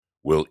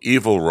Will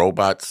evil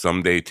robots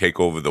someday take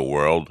over the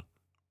world?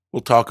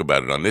 We'll talk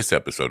about it on this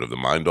episode of the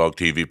Mind Dog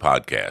TV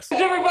podcast. Is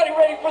everybody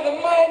ready for the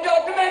Mind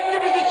Dog the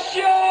Magnificent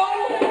Show?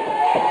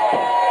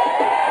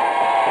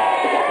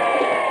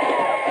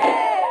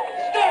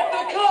 Start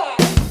the clock!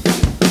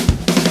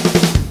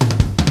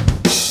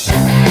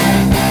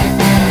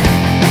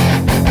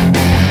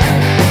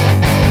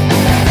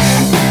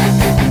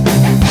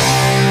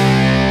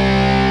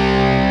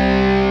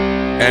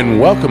 And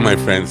welcome, my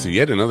friends, to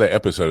yet another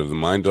episode of the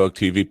Mind Dog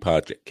TV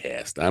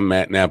podcast. I'm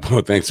Matt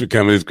Nappo. Thanks for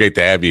coming. It's great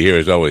to have you here,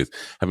 as always.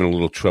 Having a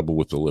little trouble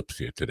with the lips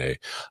here today.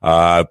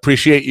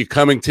 Appreciate you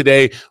coming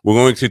today. We're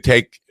going to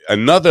take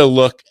another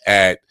look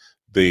at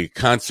the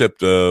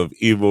concept of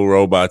evil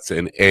robots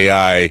and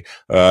AI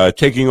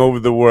taking over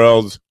the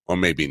world, or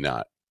maybe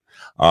not.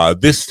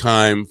 This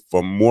time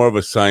from more of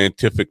a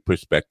scientific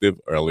perspective.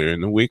 Earlier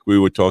in the week, we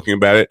were talking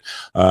about it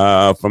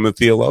from a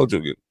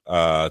theologian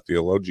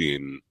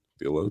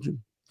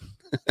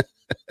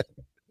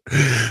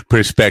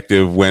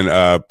perspective when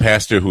a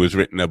pastor who has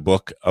written a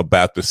book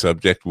about the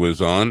subject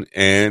was on.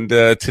 And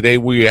today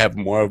we have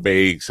more of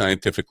a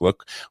scientific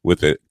look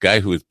with a guy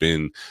who has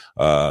been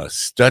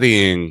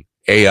studying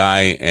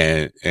AI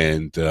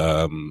and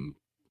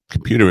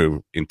computer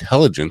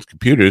intelligence,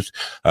 computers,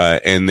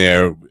 and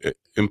their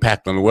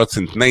impact on the world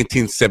since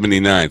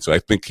 1979. So I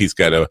think he's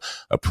got a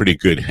pretty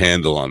good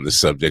handle on the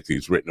subject.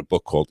 He's written a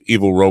book called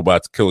Evil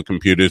Robots, Killer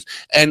Computers,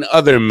 and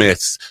Other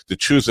Myths, the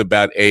Truth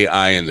About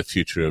AI and the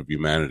Future of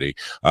Humanity.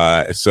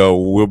 So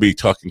we'll be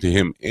talking to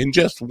him in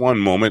just one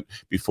moment.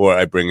 Before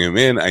I bring him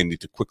in, I need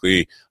to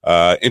quickly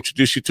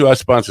introduce you to our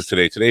sponsors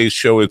today. Today's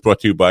show is brought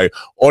to you by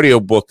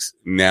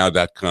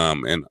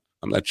audiobooksnow.com. And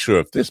I'm not sure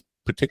if this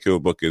particular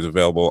book is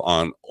available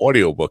on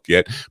audiobook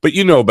yet, but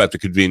you know about the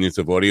convenience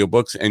of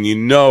audiobooks, and you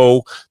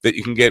know that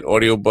you can get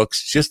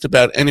audiobooks just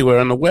about anywhere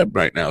on the web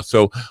right now.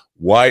 So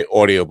why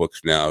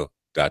audiobooksnow.com?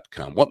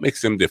 What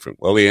makes them different?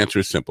 Well, the answer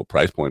is simple.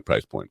 Price point.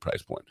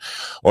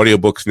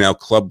 Audiobooks Now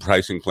Club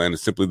pricing plan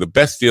is simply the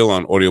best deal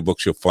on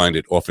audiobooks you'll find.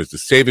 It offers the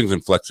savings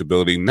and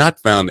flexibility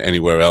not found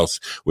anywhere else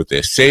with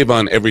their save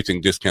on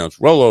everything discounts,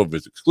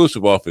 rollovers,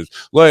 exclusive offers,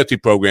 loyalty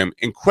program,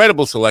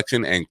 incredible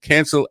selection, and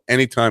cancel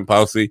anytime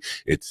policy.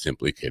 It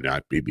simply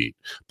cannot be beat.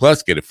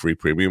 Plus, get a free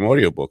premium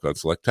audiobook on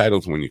select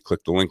titles when you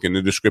click the link in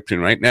the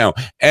description right now.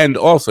 And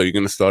also, you're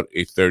going to start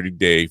a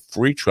 30-day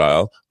free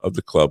trial of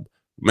the club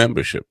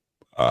membership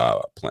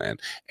plan,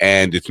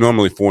 and it's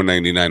normally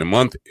 $4.99 a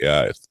month.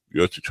 It's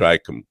yours to try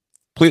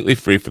completely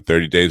free for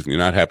 30 days. If you're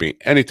not happy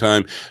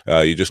anytime,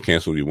 you just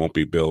cancel. You won't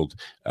be billed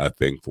a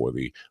thing for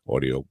the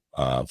audio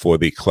for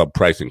the club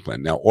pricing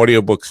plan. Now,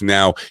 audiobooks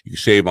now, you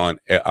save on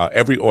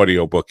every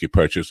audiobook you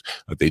purchase.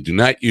 They do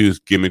not use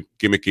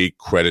gimmicky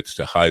credits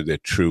to hide their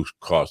true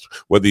cost.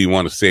 Whether you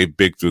want to save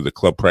big through the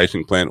club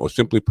pricing plan or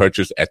simply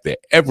purchase at their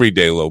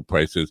everyday low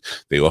prices,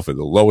 they offer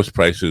the lowest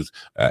prices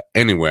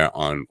anywhere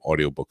on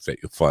audiobooks that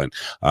you'll find.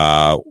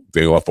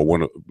 They offer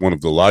one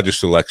of the largest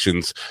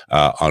selections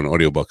on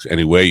audiobooks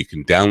anywhere. You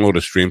can download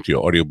or stream to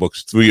your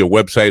audiobooks through your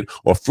website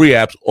or free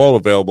apps, all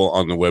available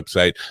on the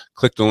website.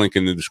 Click the link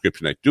in the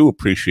description. I do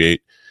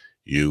appreciate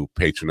you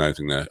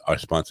patronizing our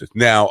sponsors.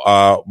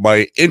 Now,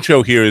 my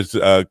intro here is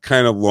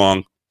kind of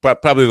long,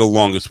 probably the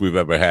longest we've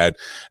ever had,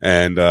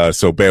 and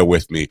so bear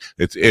with me.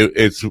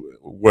 It's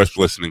worth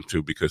listening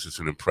to because it's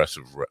an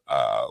impressive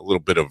little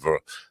bit of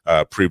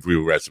a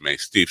preview resume.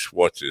 Steve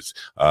Schwartz is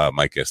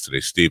my guest today.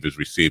 Steve has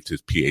received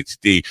his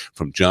PhD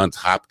from Johns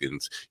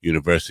Hopkins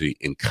University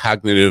in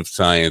cognitive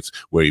science,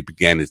 where he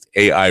began his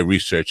AI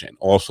research and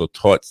also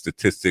taught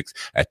statistics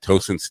at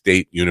Towson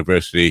State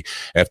University.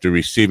 After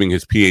receiving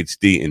his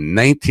PhD in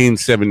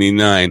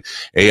 1979,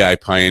 AI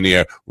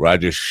pioneer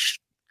Roger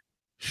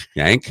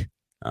Schank,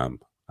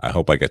 I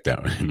hope I got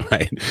that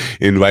right,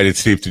 invited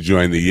Steve to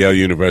join the Yale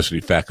University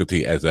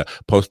faculty as a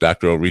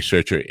postdoctoral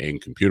researcher in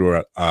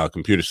computer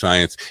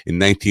science. In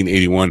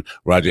 1981,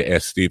 Roger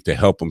asked Steve to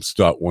help him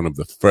start one of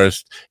the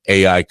first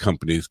AI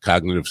companies,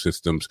 Cognitive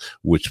Systems,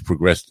 which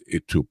progressed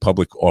it to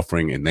public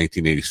offering in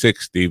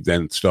 1986. Steve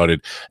then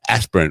started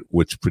Aspirant,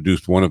 which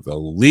produced one of the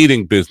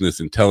leading business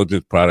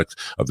intelligence products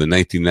of the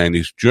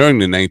 1990s. During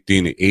the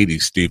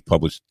 1980s, Steve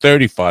published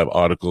 35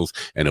 articles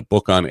and a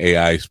book on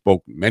AI,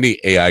 spoke many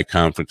AI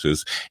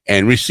conferences,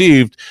 and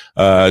received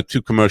 2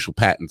 commercial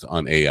patents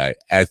on AI.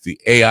 As the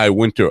AI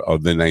winter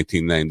of the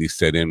 1990s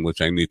set in,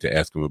 which I need to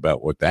ask him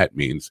about what that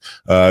means,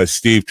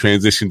 Steve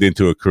transitioned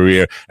into a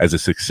career as a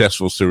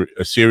successful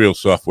serial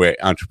software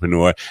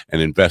entrepreneur and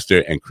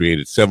investor, and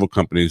created several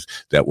companies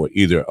that were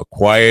either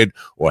acquired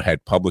or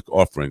had public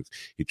offerings.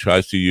 He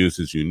tries to use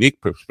his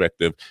unique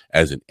perspective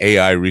as an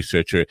AI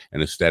researcher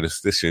and a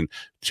statistician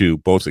to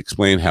both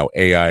explain how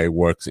AI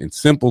works in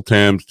simple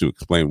terms, to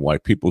explain why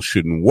people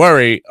shouldn't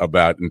worry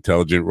about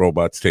intelligent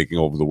robots taking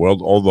over the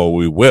world, although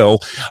we will,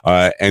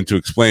 and to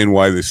explain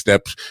why the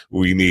steps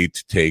we need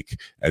to take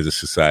as a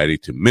society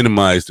to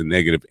minimize the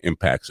negative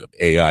impacts of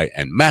AI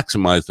and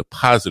maximize the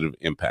positive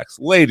impacts.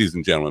 Ladies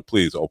and gentlemen,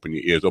 please open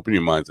your ears, open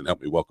your minds, and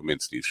help me welcome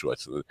in Steve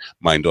Schwartz to the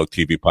Mind Dog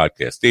TV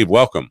podcast. Steve,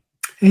 welcome.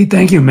 Hey,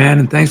 thank you, man,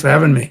 and thanks for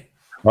having me.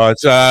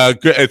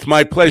 It's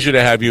my pleasure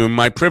to have you and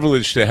my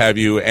privilege to have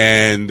you.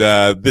 And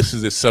this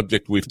is a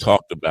subject we've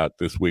talked about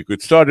this week.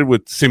 It started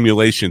with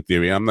simulation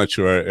theory. I'm not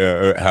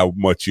sure how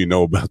much you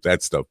know about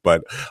that stuff,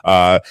 but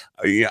I've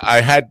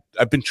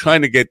been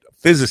trying to get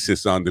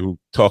physicists on to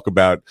talk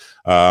about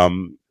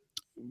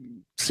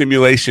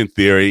simulation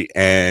theory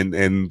and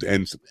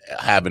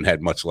haven't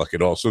had much luck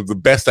at all. So the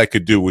best I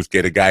could do was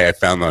get a guy I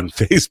found on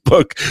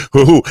Facebook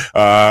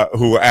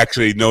who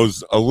actually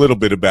knows a little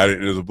bit about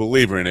it and is a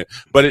believer in it.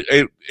 But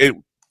it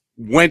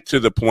went to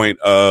the point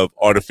of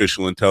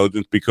artificial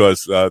intelligence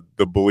because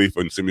the belief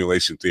in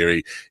simulation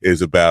theory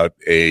is about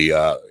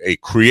a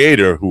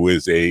creator who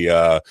is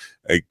a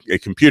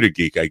computer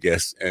geek, I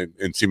guess,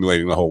 and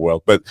simulating the whole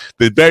world. But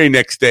the very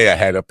next day, I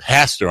had a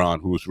pastor on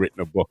who's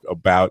written a book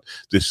about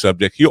this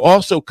subject. He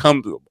also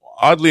comes,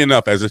 oddly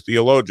enough, as a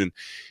theologian,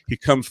 he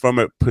comes from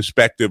a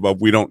perspective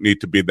of we don't need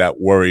to be that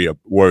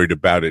worried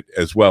about it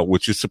as well,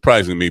 which is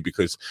surprising to me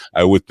because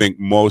I would think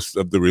most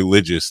of the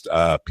religious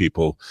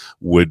people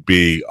would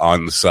be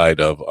on the side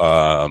of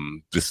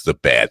this is a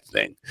bad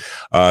thing.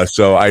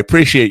 So I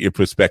appreciate your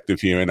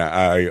perspective here, and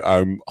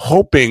I'm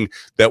hoping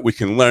that we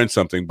can learn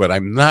something, but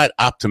I'm not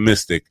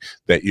optimistic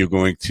that you're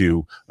going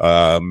to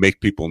make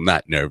people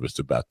not nervous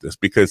about this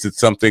because it's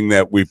something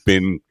that we've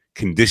been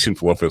conditioned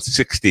for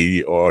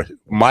 60 or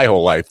my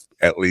whole life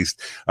at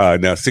least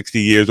now 60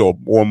 years or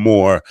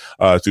more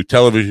through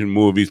television,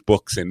 movies,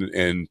 books,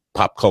 and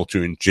pop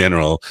culture in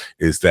general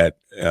is that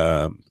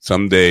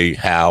someday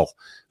Hal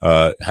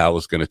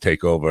is going to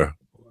take over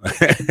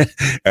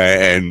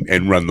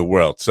and run the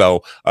world.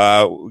 So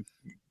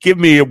give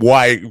me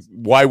why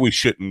we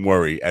shouldn't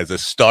worry as a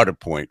starter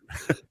point.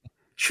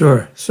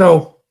 Sure.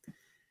 So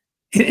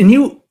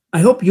and I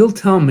hope you'll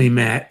tell me,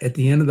 Matt, at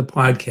the end of the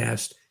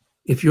podcast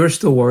if you're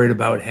still worried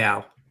about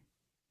Hal.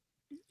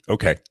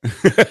 Okay.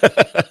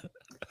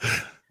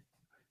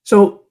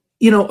 So,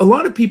 a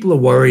lot of people are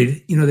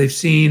worried. They've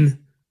seen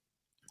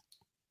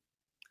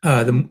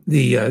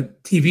the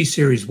TV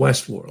series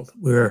Westworld,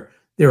 where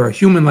there are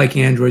human-like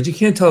androids. You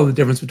can't tell the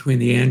difference between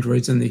the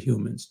androids and the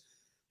humans.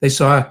 They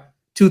saw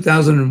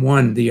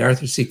 2001, the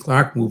Arthur C.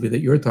 Clarke movie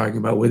that you're talking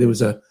about, where there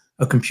was a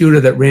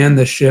computer that ran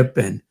the ship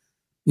and,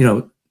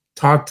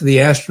 talked to the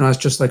astronauts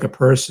just like a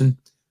person.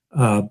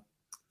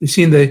 We've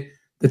seen the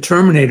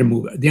Terminator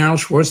movie, the Arnold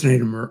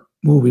Schwarzenegger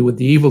movie with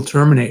the evil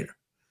Terminator,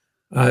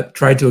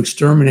 tried to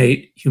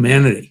exterminate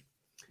humanity.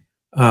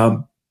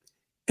 And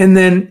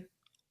then,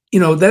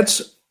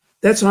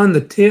 that's on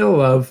the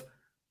tail of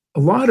a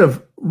lot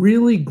of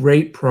really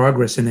great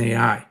progress in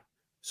AI.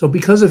 So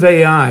because of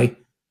AI,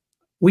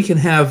 we can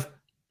have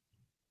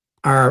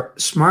our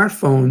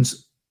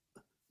smartphones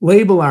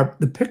label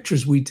the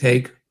pictures we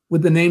take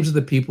with the names of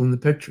the people in the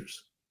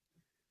pictures.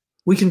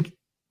 We can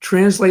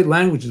translate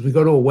languages. We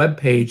go to a web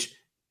page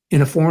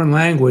in a foreign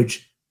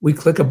language, we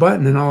click a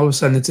button and all of a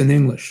sudden it's in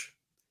English.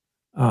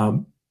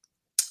 And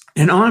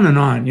on and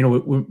on.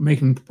 We're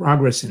making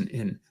progress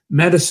in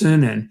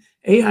medicine, and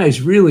AI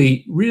is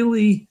really,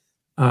 really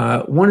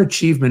one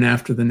achievement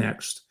after the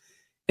next.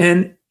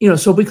 And,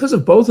 so because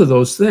of both of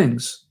those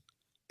things,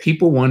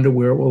 people wonder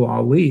where it will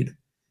all lead.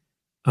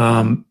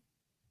 And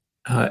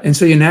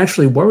so you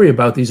naturally worry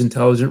about these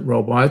intelligent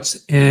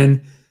robots.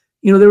 And,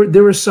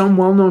 there are some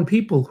well-known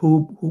people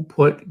who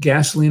put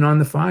gasoline on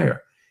the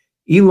fire.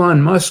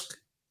 Elon Musk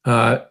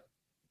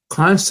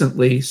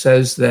constantly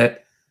says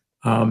that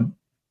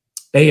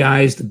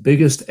AI is the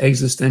biggest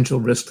existential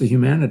risk to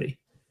humanity.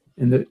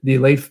 And the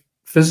late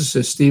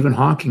physicist Stephen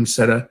Hawking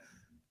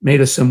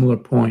made a similar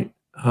point.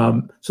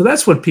 So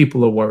that's what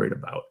people are worried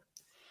about.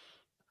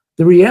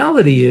 The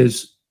reality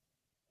is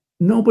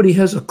nobody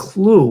has a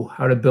clue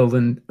how to build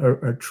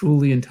a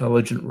truly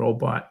intelligent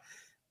robot.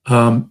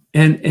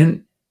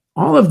 And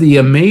all of the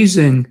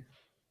amazing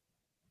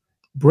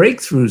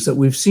breakthroughs that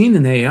we've seen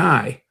in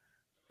AI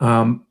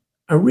are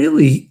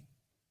really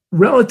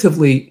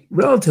relatively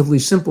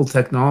simple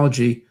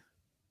technology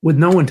with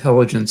no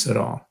intelligence at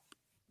all.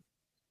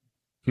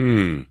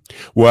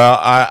 Well,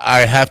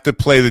 I have to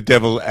play the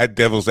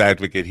devil's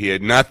advocate here.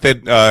 Not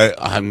that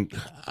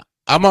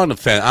I'm on the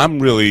fence. I'm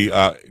really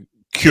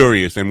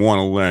curious and want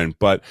to learn,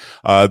 but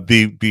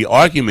the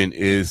argument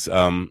is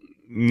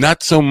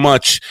not so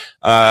much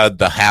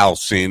the Hal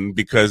scene,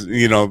 because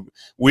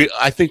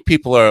I think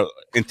people are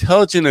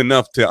intelligent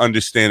enough to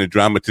understand a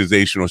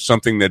dramatization or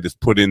something that is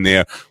put in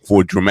there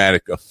for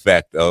dramatic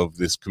effect of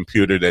this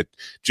computer that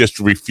just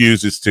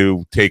refuses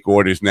to take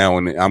orders now,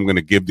 and I'm going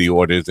to give the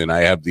orders and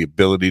I have the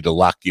ability to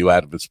lock you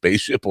out of a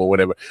spaceship or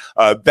whatever.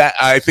 That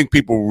I think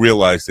people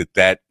realize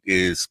that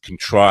is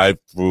contrived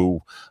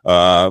through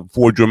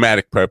for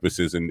dramatic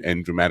purposes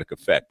and dramatic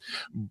effect.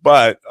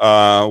 But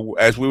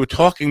as we were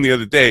talking the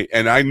other day,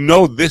 and I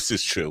know this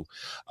is true,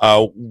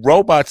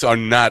 robots are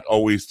not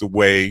always the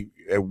way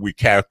we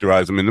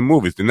characterize them in the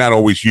movies. They're not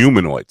always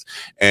humanoids.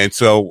 And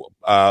so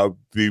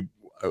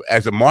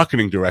as a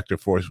marketing director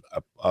for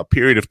a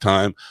period of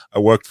time, I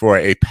worked for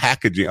a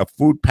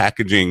food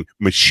packaging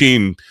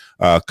machine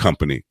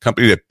company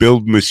that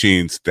build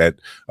machines that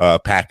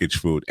package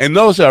food. And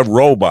those are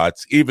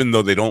robots, even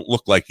though they don't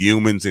look like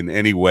humans in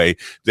any way.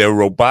 They're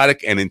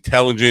robotic and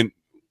intelligent,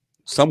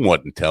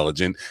 somewhat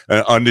intelligent,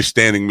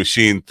 understanding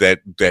machines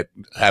that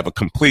have a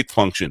complete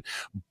function.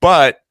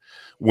 But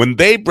when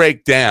they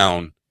break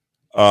down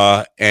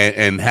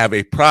and have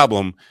a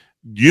problem,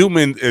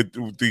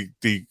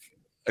 the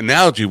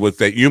analogy was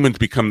that humans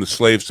become the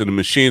slaves to the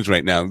machines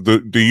right now.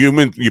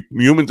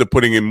 Humans are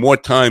putting in more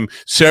time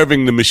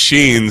serving the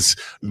machines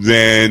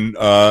than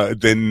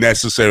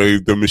necessarily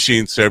the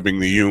machines serving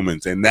the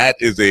humans, and that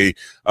is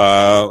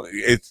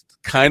it's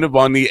kind of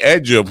on the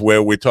edge of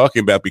where we're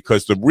talking about,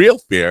 because the real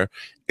fear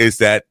is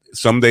that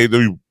someday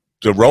the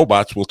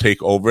robots will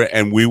take over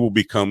and we will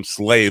become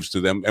slaves to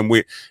them.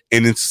 And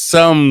in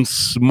some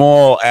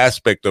small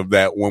aspect of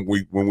that, when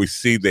we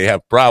see they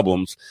have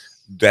problems,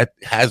 that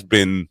has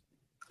been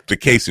the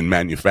case in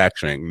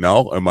manufacturing.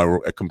 No, am I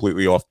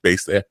completely off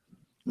base there?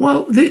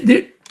 Well,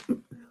 the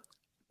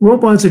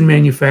robots in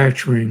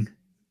manufacturing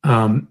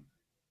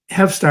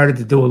have started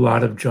to do a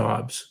lot of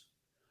jobs,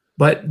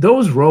 but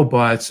those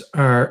robots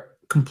are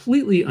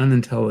completely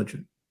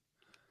unintelligent.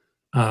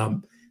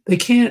 They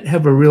can't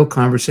have a real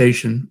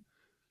conversation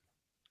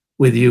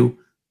with you.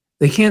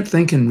 They can't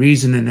think and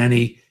reason in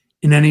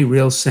any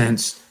real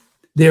sense.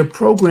 They're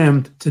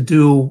programmed to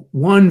do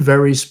one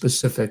very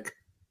specific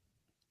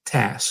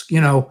task.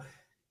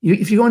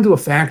 If you go into a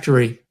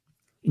factory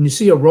and you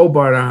see a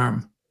robot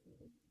arm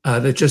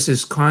that just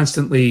is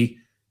constantly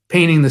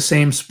painting the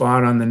same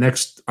spot on the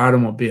next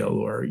automobile,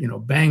 or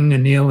banging a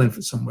nail in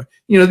for somewhere,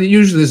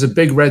 usually there's a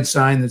big red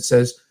sign that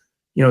says,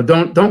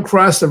 don't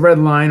cross the red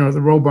line or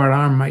the robot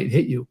arm might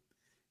hit you.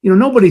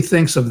 Nobody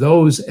thinks of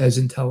those as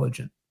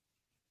intelligent.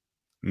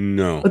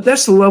 No. But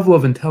that's the level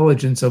of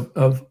intelligence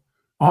of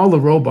all the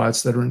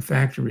robots that are in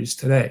factories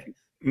today.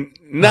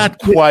 Not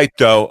quite,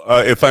 though.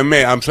 If I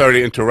may, I'm sorry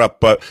to interrupt,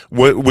 but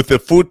with the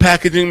food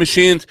packaging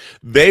machines,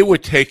 they were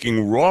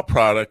taking raw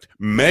product,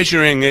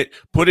 measuring it,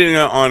 putting it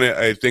on it,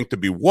 I think, to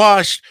be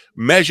washed,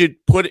 measured,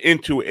 put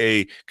into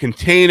a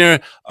container.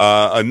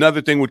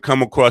 Another thing would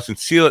come across and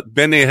seal it.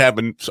 Then they'd have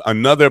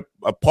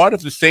a part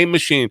of the same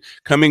machine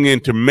coming in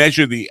to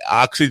measure the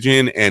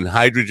oxygen and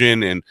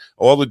hydrogen and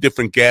all the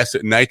different gas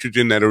and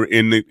nitrogen that are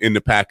in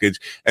the package.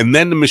 And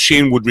then the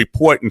machine would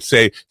report and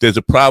say, there's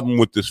a problem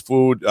with this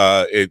food.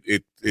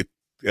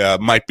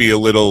 It might be a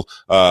little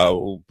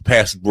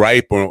past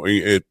ripe, or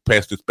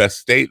past its best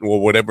state,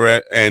 or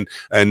whatever, and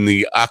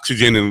the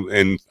oxygen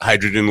and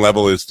hydrogen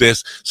level is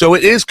this. So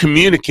it is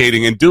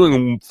communicating and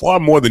doing far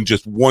more than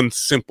just one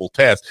simple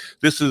task.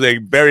 This is a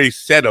very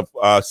set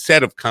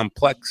of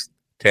complex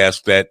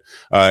tasks that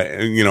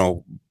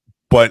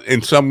but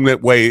in some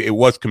way it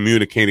was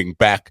communicating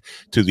back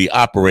to the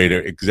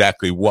operator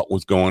exactly what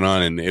was going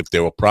on and if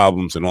there were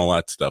problems and all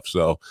that stuff.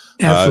 So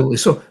absolutely.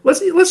 So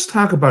let's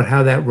talk about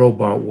how that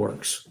robot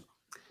works.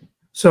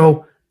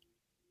 So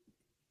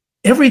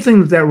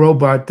everything that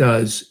robot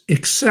does,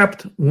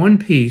 except one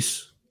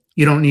piece,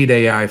 you don't need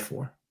AI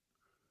for.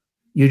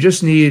 You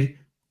just need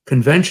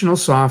conventional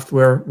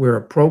software where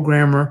a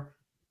programmer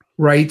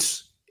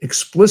writes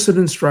explicit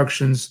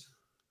instructions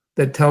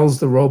that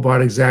tells the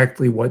robot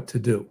exactly what to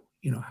do.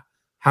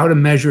 How to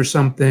measure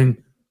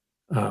something,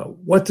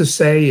 what to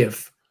say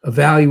if a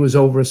value is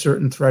over a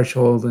certain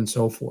threshold, and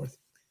so forth.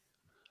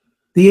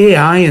 The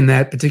AI in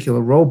that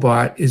particular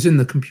robot is in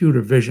the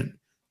computer vision,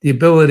 the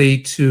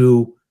ability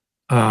to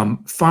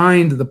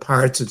find the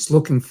parts it's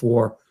looking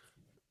for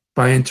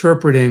by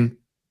interpreting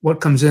what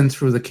comes in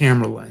through the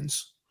camera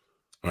lens.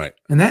 Right.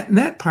 And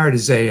that part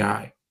is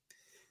AI.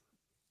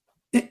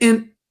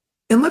 And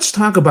let's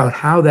talk about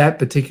how that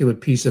particular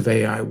piece of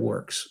AI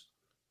works.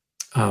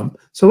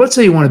 So let's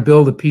say you want to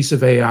build a piece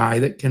of AI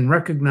that can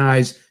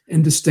recognize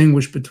and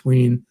distinguish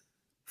between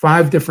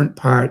 5 different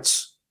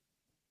parts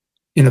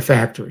in a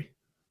factory.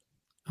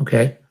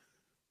 Okay,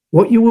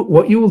 what you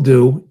will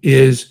do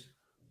is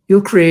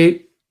you'll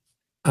create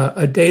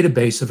a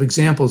database of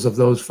examples of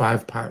those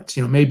 5 parts.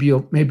 Maybe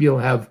you'll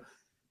have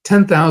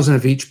 10,000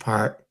 of each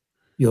part.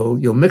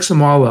 You'll mix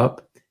them all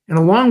up, and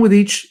along with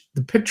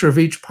the picture of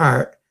each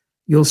part,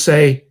 you'll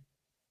say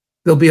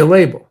there'll be a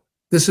label.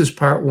 This is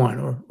part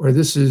 1, or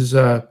this is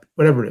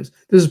whatever it is.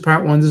 This is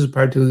part 1, this is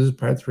part 2, this is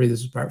part 3, this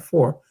is part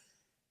 4.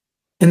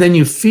 And then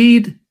you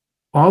feed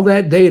all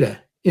that data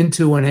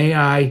into an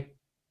AI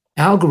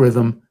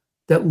algorithm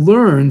that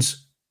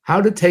learns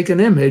how to take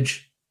an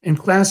image and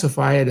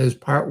classify it as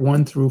part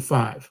 1 through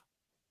 5.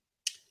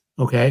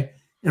 Okay?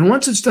 And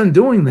once it's done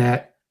doing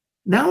that,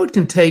 now it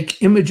can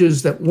take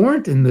images that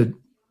weren't in the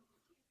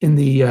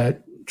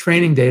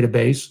training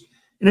database,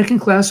 and it can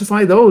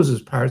classify those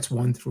as parts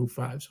 1 through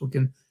 5. So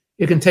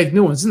it can take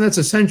new ones, and that's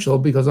essential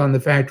because on the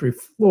factory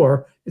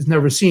floor, it's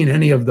never seen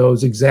any of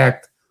those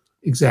exact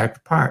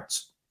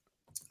parts.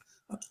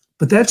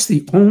 But that's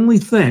the only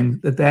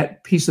thing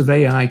that piece of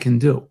AI can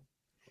do.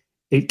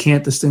 It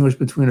can't distinguish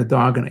between a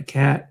dog and a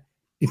cat.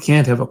 It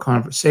can't have a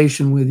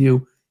conversation with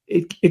you.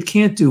 It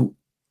can't do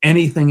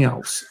anything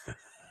else.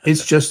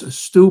 It's just a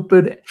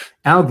stupid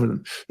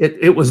algorithm.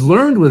 It was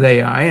learned with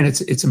AI, and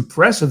it's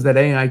impressive that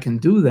AI can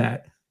do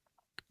that,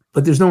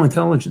 but there's no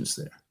intelligence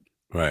there.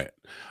 Right.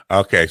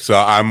 Okay, so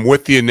I'm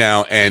with you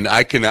now, and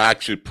I can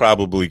actually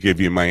probably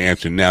give you my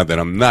answer now that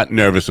I'm not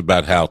nervous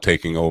about HAL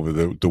taking over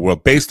the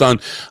world based on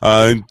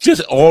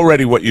just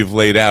already what you've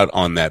laid out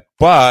on that.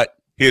 But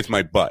here's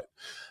my but.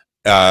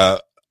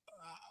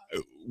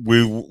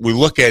 We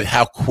look at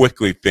how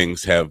quickly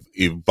things have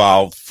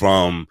evolved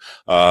from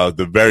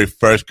the very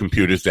first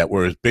computers that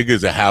were as big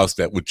as a house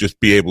that would just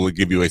be able to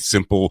give you a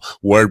simple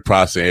word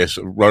processor,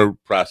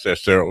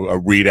 a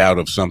readout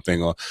of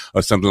something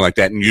or something like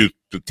that, and use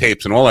the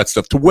tapes and all that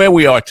stuff to where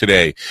we are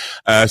today.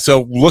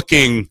 So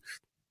looking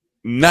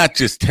not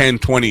just 10,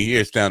 20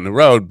 years down the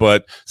road,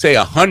 but say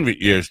 100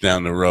 years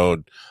down the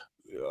road,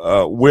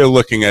 we're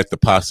looking at the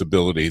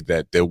possibility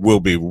that there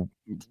will be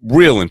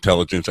real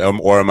intelligence,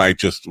 or am I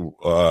just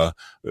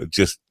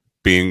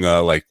being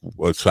like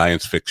a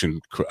science fiction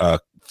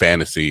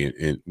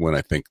fantasy when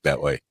I think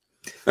that way?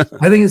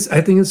 I think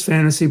it's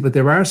fantasy, but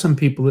there are some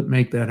people that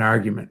make that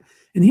argument.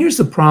 And here's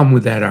the problem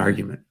with that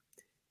argument.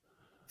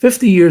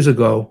 50 years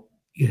ago,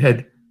 you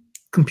had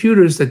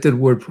computers that did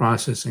word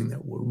processing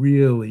that were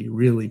really,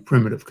 really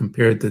primitive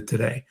compared to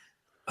today.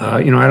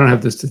 I don't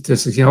have the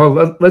statistics.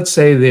 Let's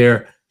say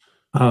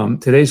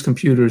today's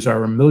computers are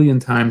 1 million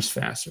times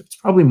faster. It's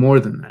probably more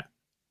than that,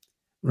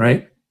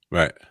 right?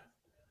 Right.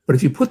 But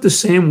if you put the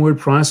same word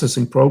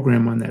processing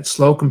program on that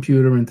slow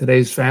computer and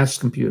today's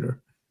fast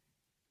computer,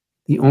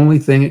 the only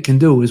thing it can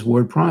do is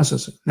word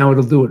processing. Now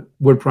it'll do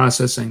word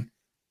processing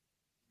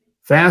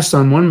fast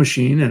on one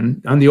machine,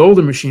 and on the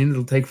older machine,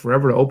 it'll take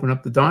forever to open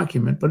up the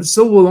document, but it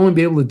still will only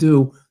be able to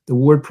do the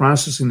word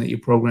processing that you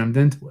programmed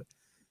into it.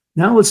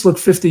 Now let's look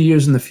 50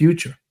 years in the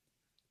future.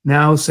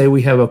 Now say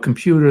we have a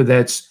computer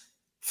that's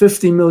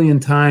 50 million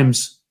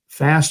times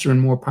faster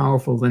and more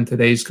powerful than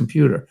today's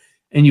computer.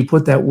 And you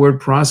put that word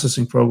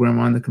processing program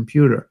on the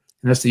computer,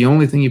 and that's the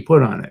only thing you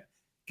put on it.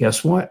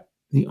 Guess what?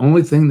 The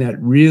only thing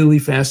that really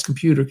fast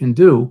computer can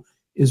do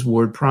is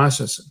word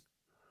processing.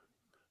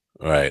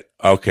 Right.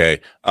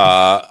 Okay.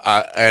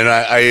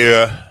 I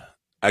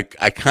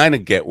kind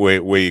of get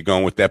where you're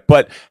going with that,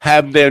 but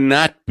have there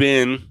not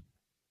been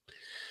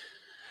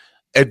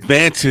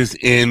advances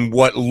in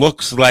what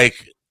looks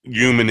like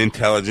human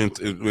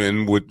intelligence,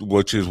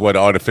 which is what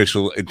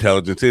artificial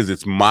intelligence is?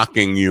 It's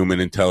mocking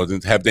human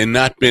intelligence. Have there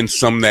not been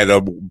some that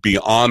are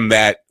beyond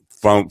that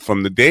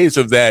from the days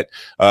of that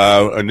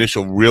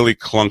initial really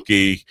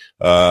clunky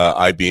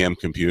IBM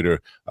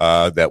computer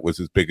that was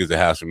as big as a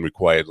house and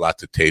required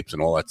lots of tapes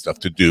and all that stuff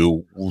to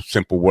do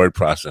simple word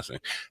processing?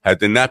 Have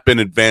there not been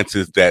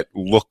advances that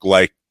look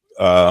like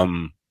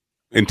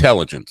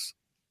intelligence?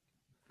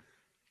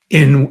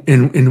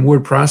 In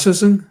word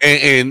processing?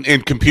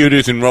 In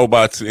computers and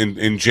robots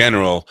in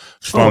general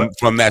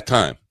from that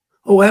time?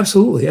 Oh,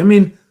 absolutely. I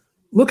mean,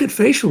 look at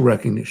facial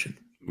recognition.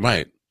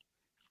 Right.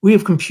 We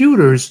have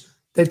computers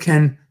that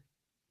can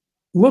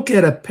look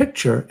at a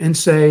picture and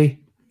say,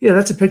 yeah,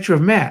 that's a picture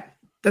of Matt.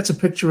 That's a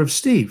picture of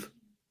Steve.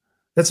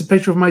 That's a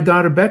picture of my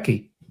daughter,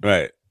 Becky.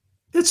 Right.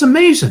 It's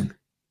amazing.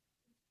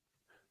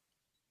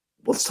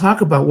 Let's talk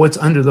about what's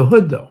under the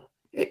hood, though.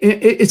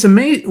 It's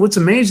amazing. What's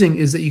amazing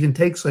is that you can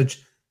take such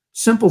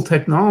simple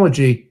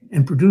technology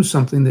and produce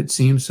something that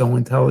seems so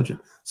intelligent.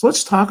 So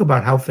let's talk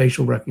about how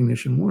facial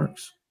recognition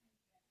works.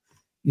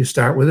 You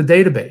start with a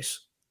database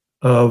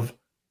of,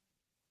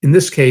 in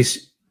this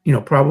case,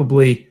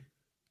 probably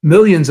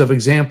millions of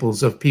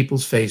examples of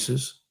people's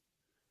faces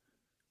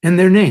and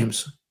their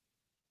names.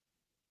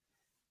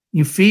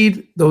 You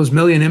feed those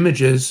million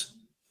images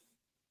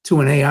to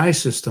an AI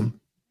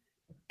system,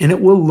 and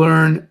it will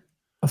learn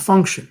a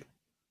function.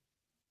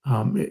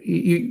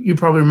 You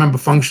probably remember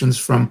functions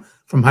from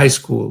high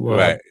school.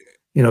 Right.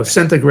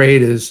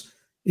 Centigrade is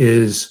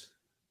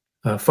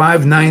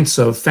 5/9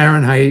 of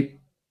Fahrenheit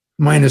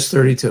minus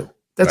 32.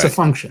 That's right. A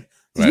function.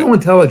 There's no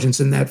intelligence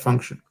in that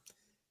function.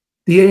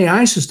 The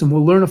AI system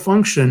will learn a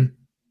function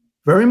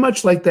very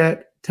much like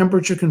that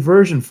temperature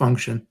conversion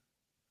function,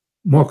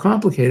 more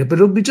complicated, but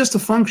it'll be just a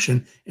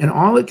function, and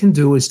all it can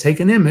do is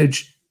take an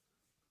image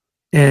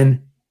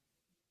and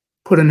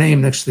put a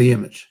name next to the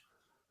image.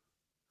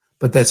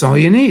 But that's all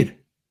you need.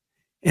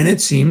 And it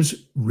seems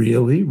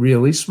really,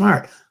 really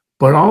smart.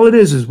 But all it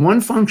is one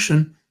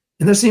function,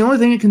 and that's the only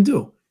thing it can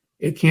do.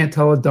 It can't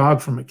tell a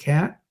dog from a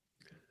cat.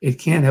 It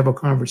can't have a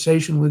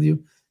conversation with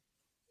you.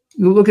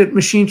 You look at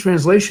machine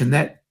translation,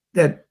 that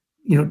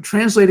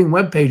translating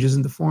web pages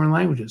into foreign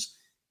languages,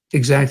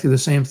 exactly the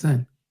same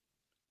thing.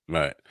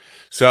 Right.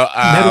 So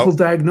medical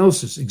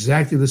diagnosis,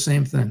 exactly the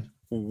same thing.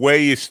 Where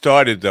you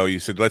started, though, you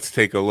said, let's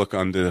take a look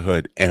under the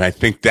hood. And I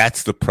think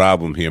that's the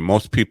problem here.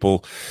 Most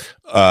people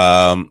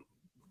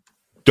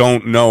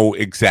don't know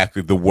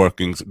exactly the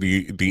workings,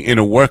 the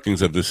inner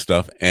workings of this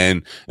stuff.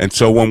 And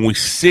so when we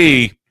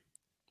see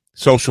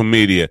social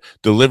media,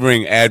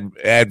 delivering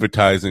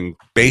advertising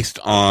based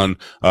on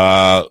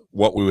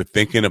what we were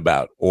thinking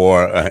about,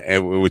 or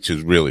which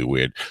is really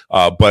weird.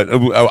 But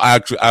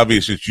actually,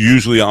 obviously, it's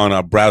usually on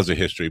our browser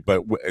history.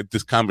 But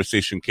this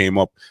conversation came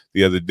up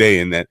the other day,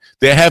 in that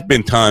there have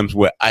been times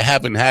where I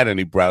haven't had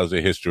any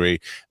browser history,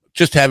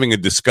 just having a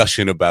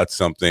discussion about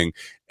something,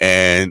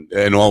 and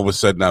all of a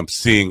sudden I'm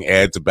seeing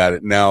ads about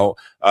it. Now,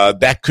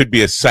 that could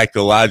be a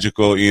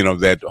psychological,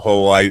 that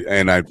whole,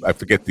 I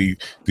forget the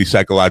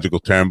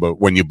psychological term, but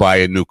when you buy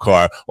a new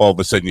car, all of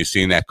a sudden you're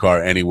seeing that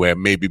car anywhere,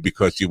 maybe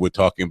because you were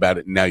talking about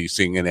it and now you're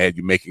seeing an ad,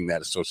 you're making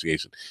that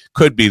association.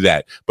 Could be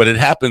that, but it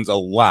happens a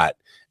lot.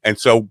 And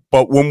so,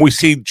 but when we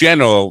see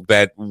general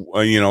that,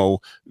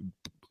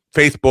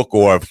 Facebook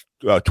or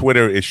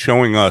Twitter is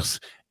showing us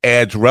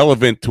ads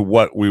relevant to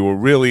what we were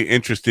really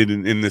interested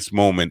in this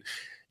moment,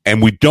 and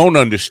we don't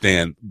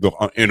understand the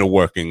inner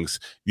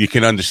workings, you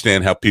can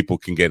understand how people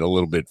can get a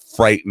little bit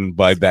frightened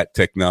by that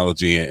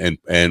technology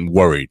and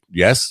worried.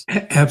 Yes?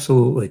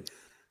 Absolutely.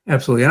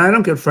 Absolutely. And I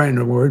don't get frightened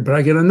or worried, but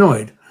I get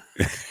annoyed.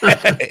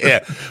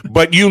 Yeah.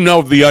 But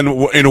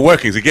the inner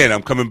workings. Again,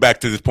 I'm coming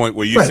back to this point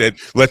where you said,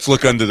 let's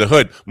look under the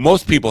hood.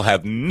 Most people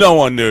have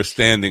no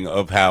understanding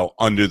of how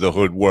under the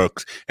hood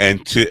works.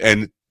 And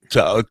to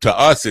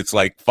us, it's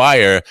like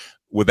fire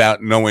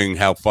without knowing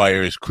how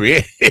fire is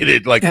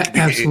created. Like,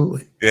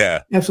 absolutely.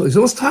 Yeah. Absolutely.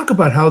 So let's talk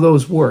about how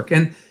those work.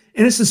 And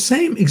it's the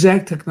same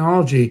exact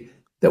technology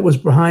that was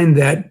behind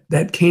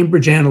that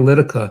Cambridge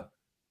Analytica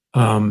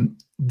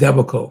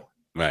debacle.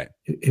 Right.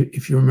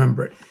 If you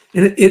remember it.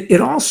 And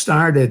it all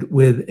started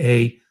with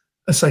a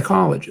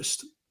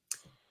psychologist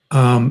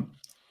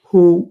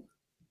who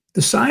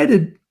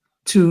decided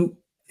to,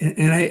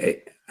 and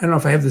I don't know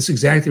if I have this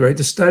exactly right,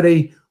 to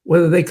study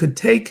whether they could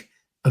take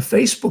a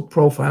Facebook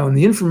profile and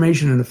the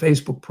information in a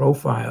Facebook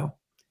profile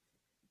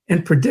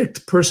and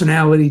predict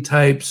personality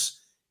types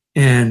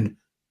and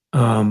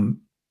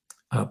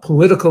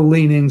political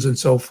leanings and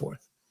so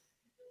forth.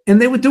 And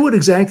they would do it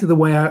exactly the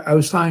way I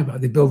was talking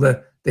about. They build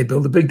a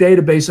big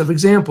database of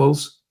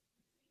examples.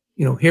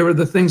 Here are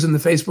the things in the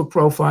Facebook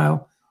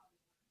profile: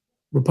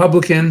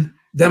 Republican,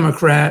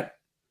 Democrat,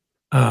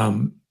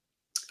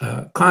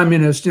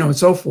 communist, and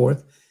so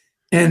forth.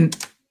 And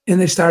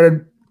they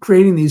started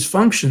creating these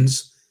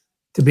functions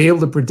to be able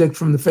to predict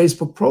from the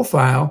Facebook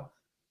profile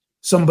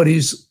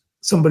somebody's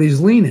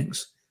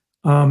leanings.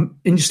 And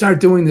you start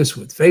doing this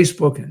with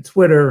Facebook and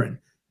Twitter and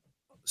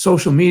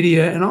social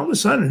media, and all of a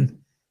sudden,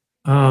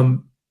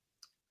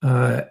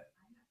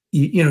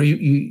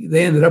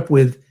 they ended up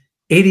with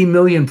 80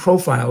 million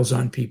profiles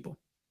on people.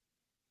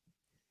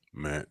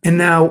 Man. And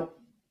now,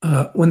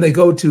 when they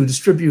go to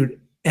distribute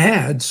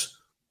ads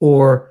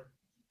or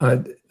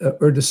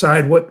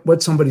decide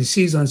what somebody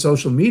sees on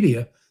social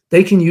media,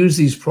 they can use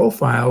these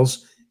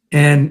profiles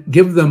and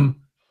give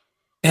them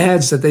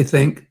ads that they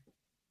think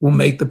will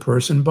make the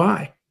person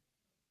buy.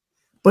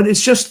 But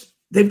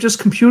they've just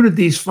computed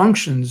these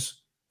functions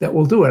that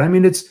will do it. I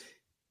mean,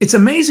 it's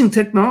amazing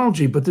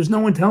technology, but there's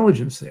no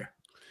intelligence there.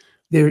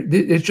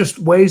 It's just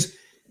ways.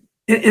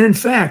 And in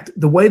fact,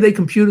 the way they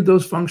computed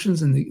those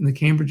functions in the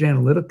Cambridge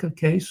Analytica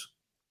case,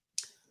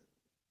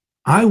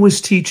 I was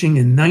teaching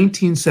in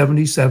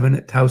 1977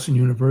 at Towson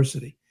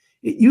University.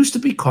 It used to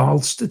be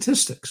called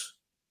statistics.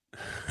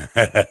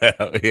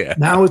 Yeah.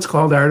 Now it's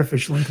called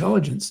artificial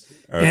intelligence.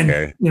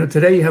 Okay. And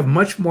today you have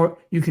much more.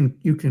 You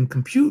can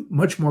compute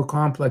much more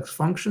complex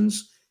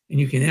functions, and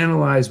you can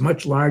analyze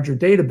much larger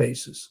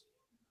databases.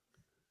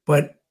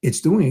 But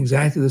it's doing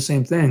exactly the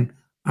same thing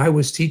I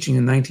was teaching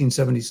in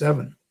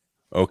 1977.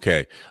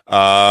 Okay.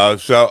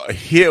 So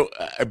here,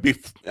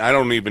 I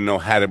don't even know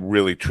how to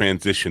really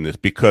transition this,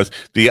 because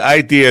the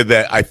idea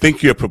that I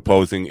think you're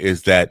proposing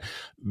is that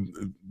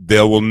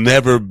there will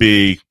never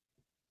be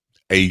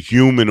a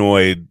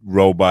humanoid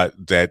robot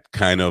that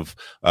kind of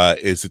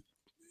is,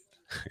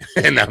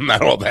 and I'm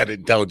not all that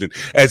intelligent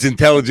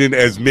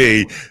as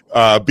me,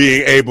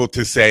 being able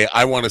to say,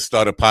 I want to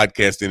start a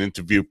podcast and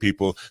interview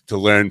people to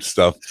learn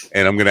stuff,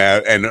 and I'm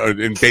gonna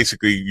and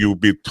basically you'll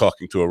be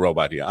talking to a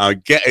robot here.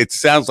 It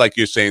sounds like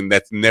you're saying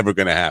that's never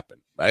going to happen,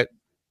 right?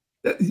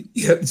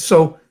 Yeah.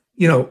 So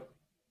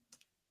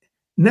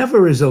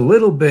never is a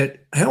little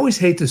bit. I always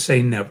hate to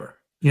say never.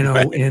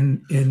 Right.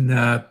 In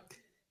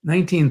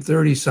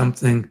 1930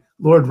 something,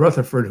 Lord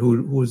Rutherford,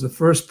 who was the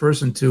first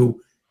person to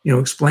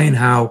explain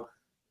how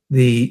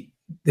there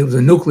was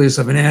a nucleus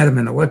of an atom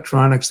and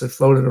electronics that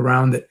floated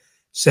around that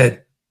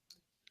said,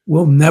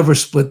 we'll never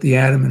split the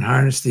atom and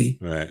harness the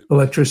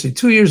electricity.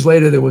 2 years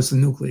later, there was the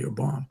nuclear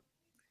bomb.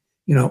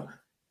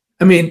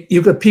 I mean,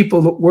 you've got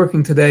people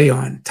working today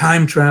on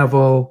time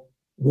travel,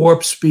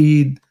 warp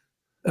speed,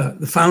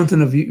 the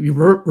fountain of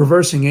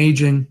reversing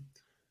aging.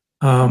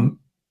 I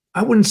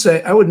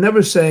would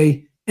never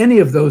say any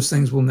of those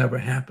things will never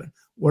happen.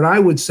 What I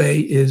would say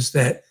is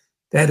that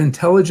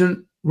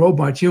intelligent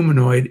robot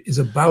humanoid is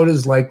about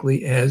as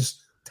likely as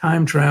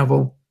time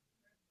travel,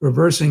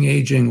 reversing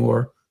aging,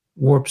 or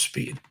warp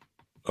speed.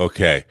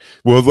 Okay.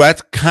 Well,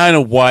 that's kind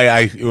of why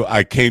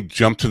I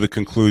jumped to the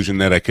conclusion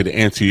that I could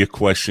answer your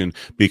question,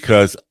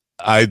 because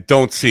I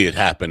don't see it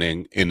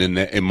happening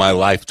in my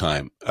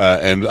lifetime,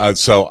 and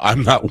so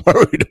I'm not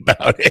worried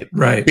about it.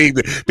 Right, being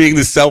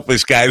the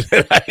selfish guy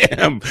that I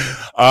am,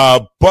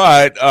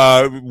 but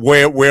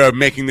we're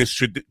making this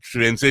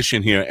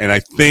transition here, and I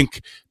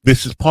think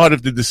this is part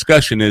of the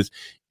discussion. Is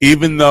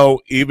even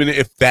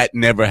if that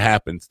never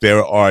happens,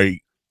 there are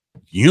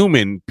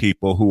human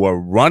people who are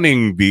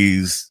running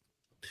these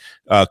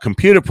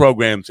computer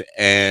programs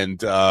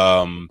and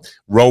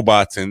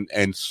robots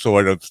and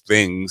sort of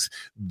things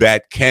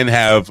that can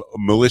have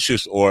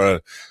malicious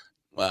or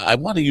I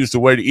want to use the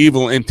word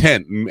evil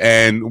intent,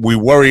 and we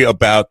worry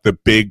about the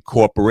big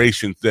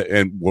corporations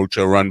which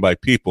are run by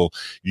people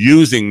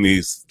using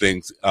these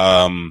things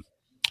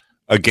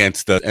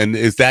against us. And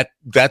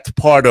that's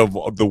part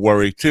of the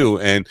worry too.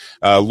 And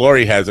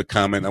Lori has a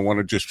comment I want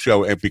to just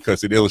show it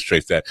because it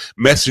illustrates that.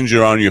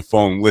 Messenger on your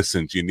phone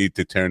listens. You need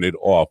to turn it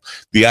off.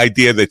 The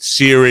idea that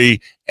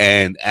Siri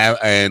and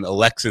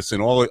Alexis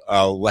and all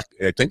I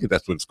think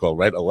that's what it's called,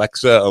 right?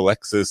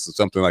 Alexis, or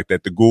something like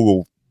that. The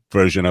Google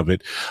version of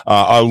it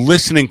are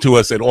listening to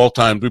us at all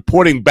times,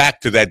 reporting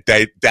back to that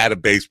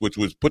database which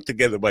was put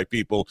together by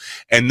people,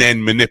 and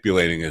then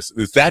manipulating us.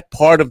 Is that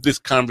part of this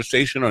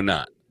conversation or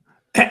not?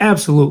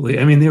 Absolutely.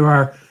 I mean, there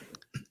are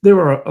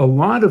a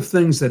lot of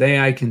things that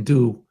AI can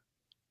do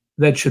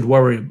that should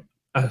worry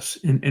us,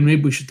 and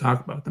maybe we should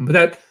talk about them.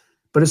 But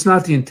it's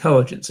not the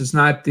intelligence. It's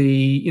not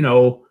the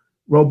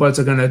robots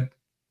are going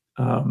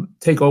to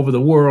take over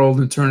the world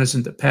and turn us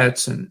into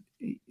pets, and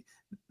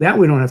that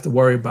we don't have to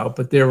worry about.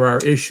 But there are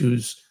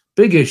issues,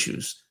 big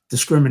issues: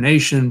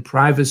 discrimination,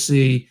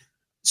 privacy,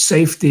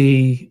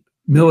 safety,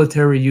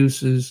 military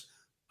uses.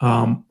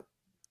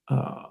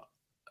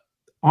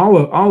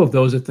 All of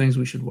those are things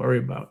we should worry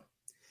about.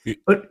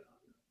 But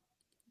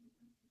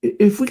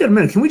if we got a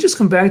minute, can we just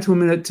come back to a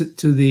minute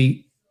to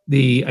the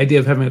idea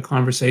of having a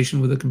conversation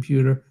with a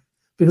computer?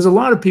 Because a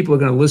lot of people are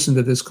going to listen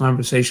to this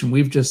conversation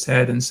we've just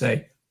had and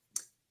say,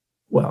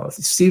 well, if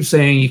Steve's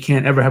saying you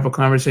can't ever have a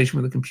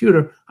conversation with a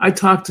computer, I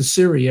talk to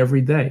Siri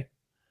every day.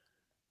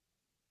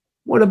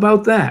 What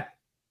about that?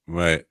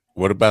 Right.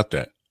 What about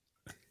that?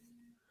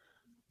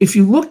 If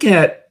you look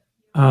at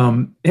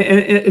and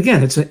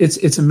again,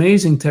 it's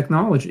amazing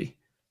technology,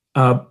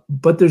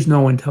 but there's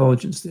no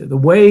intelligence there. The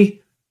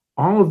way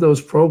all of those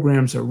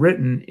programs are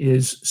written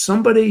is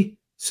somebody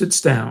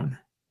sits down,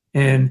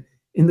 and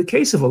in the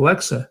case of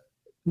Alexa,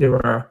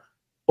 there are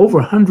over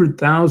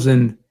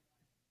 100,000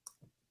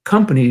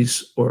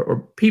 companies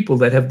or people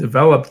that have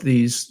developed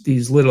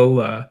these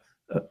little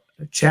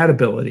chat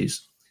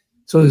abilities.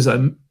 So there's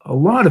a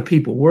lot of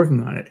people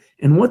working on it,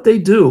 and what they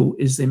do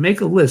is they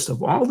make a list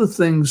of all the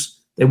things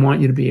they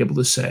want you to be able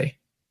to say.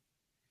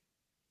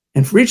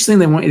 And for each thing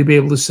they want you to be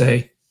able to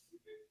say,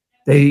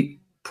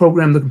 they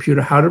program the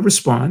computer how to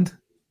respond,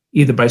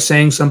 either by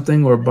saying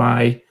something or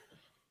by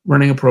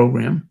running a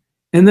program.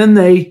 And then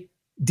they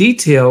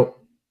detail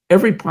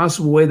every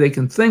possible way they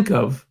can think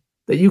of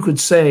that you could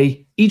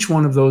say each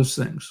one of those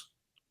things.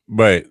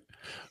 Right.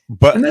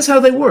 And that's how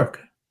they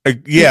work.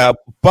 Yeah,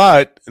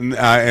 but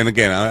and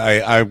again,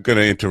 I'm going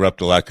to interrupt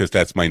a lot because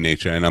that's my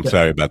nature, and I'm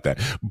sorry about that.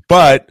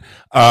 But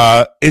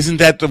isn't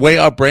that the way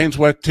our brains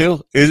work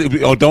too?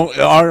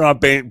 Are our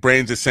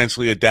brains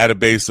essentially a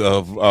database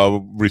of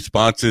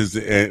responses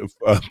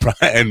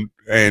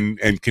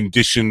and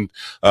conditioned,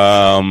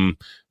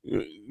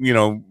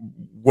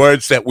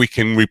 words that we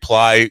can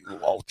reply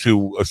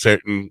to a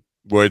certain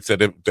words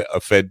that are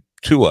fed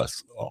to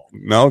us?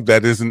 No,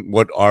 that isn't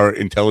what our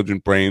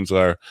intelligent brains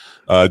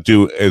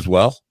do as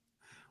well.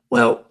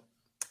 Well,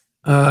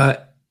 a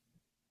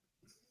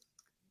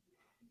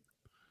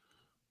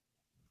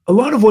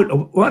lot of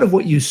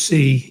what you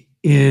see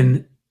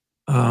in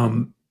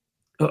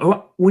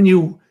when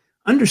you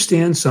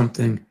understand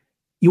something,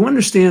 you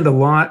understand a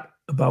lot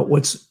about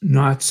what's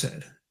not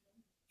said.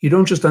 You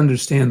don't just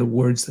understand the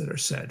words that are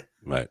said.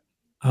 Right.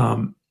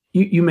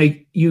 You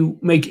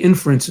make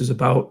inferences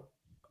about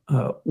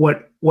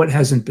what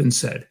hasn't been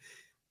said.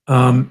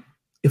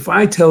 If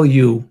I tell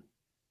you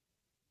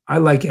I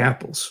like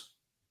apples,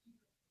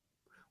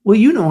 well,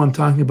 I'm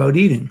talking about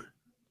eating.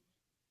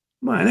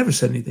 Well, I never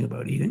said anything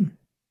about eating.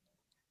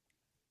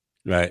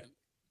 Right.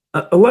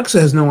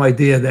 Alexa has no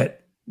idea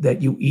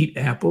that you eat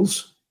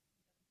apples.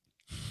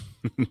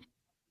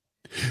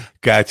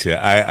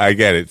 Gotcha. I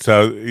get it.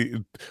 So,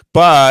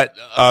 but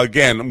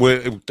again,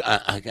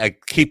 I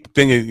keep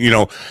thinking,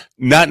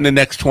 not in the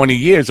next 20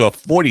 years or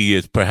 40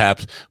 years,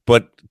 perhaps,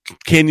 but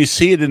can you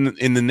see it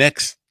in the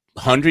next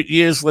 100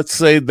 years? Let's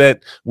say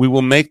that we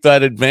will make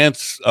that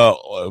advance.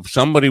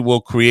 Somebody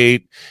will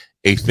create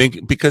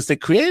because they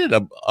created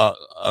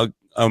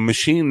a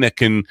machine that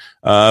can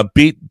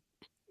beat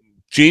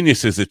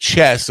geniuses at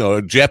chess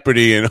or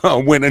Jeopardy and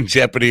winning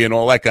Jeopardy and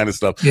all that kind of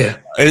stuff. Yeah.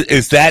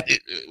 Is that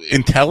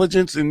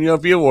intelligence in your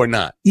view or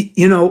not?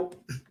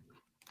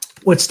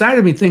 What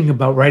started me thinking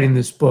about writing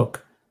this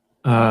book,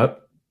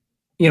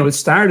 it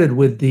started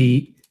with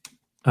the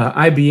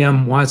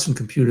IBM Watson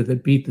computer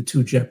that beat the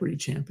two Jeopardy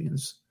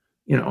champions.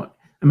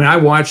 I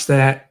watched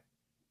that.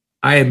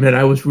 I admit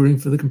I was rooting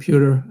for the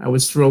computer. I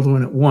was thrilled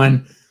when it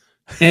won.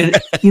 And,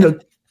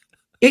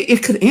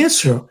 it could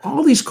answer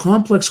all these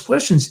complex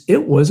questions.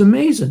 It was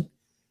amazing.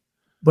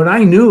 But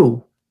I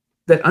knew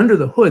that under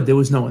the hood, there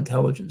was no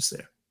intelligence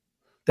there.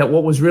 That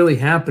what was really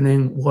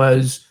happening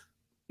was,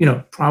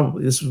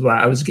 probably this is what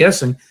I was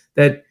guessing,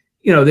 that,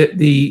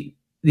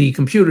 the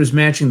computer's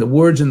matching the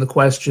words in the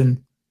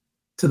question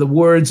to the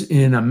words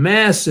in a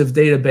massive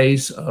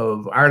database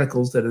of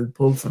articles that are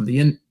pulled from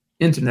the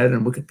internet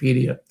and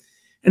Wikipedia.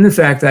 And in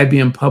fact,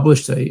 IBM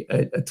published a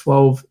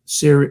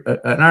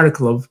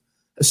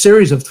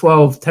series of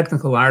 12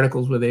 technical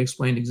articles where they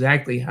explained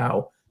exactly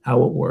how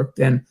it worked.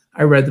 And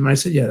I read them and I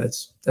said, yeah,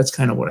 that's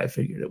kind of what I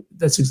figured.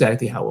 That's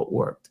exactly how it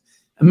worked.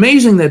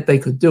 Amazing that they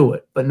could do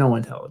it, but no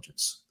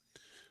intelligence.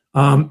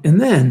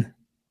 And then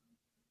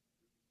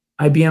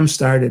IBM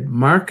started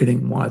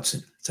marketing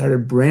Watson,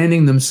 started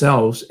branding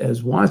themselves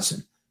as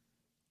Watson.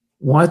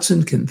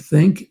 Watson can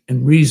think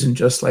and reason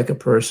just like a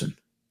person.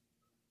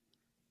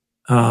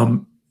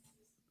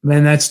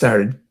 That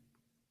started,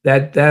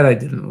 that I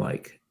didn't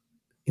like.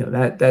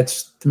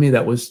 That's to me,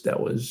 that was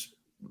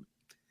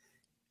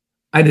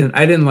I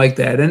didn't like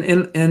that.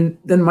 And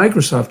then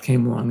Microsoft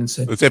came along and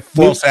said, was it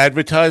false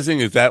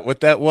advertising? Is that what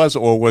that was?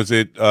 Or was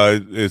it,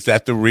 is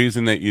that the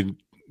reason that you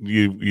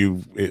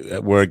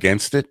were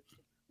against it?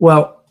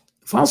 Well,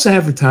 false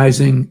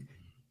advertising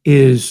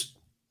is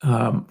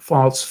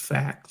false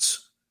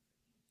facts.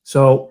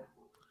 So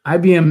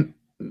IBM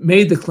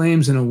made the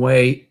claims in a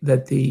way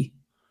that the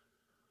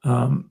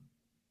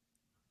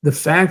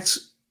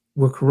facts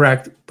were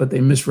correct, but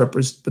they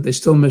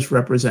still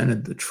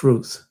misrepresented the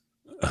truth.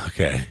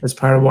 Okay. That's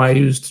part of why I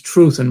used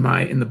truth in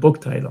the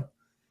book title.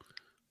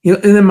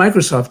 And then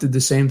Microsoft did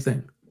the same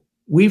thing.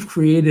 We've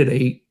created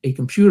a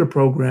computer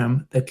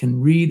program that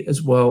can read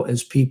as well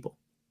as people,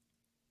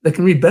 that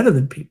can read better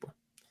than people.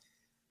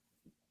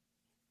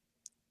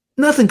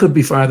 Nothing could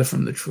be farther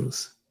from the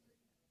truth.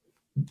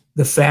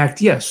 The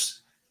fact, yes,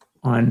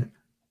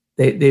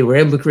 they were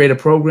able to create a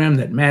program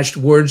that matched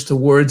words to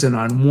words, and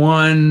on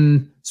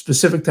one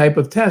specific type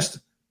of test,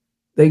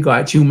 they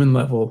got human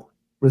level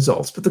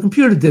results. But the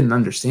computer didn't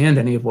understand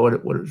any of what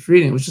it was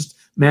reading. It was just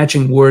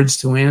matching words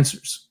to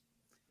answers.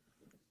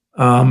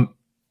 I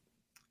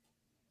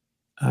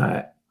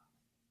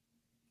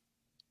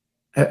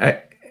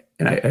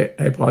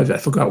apologize. I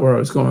forgot where I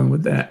was going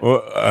with that.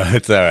 Well,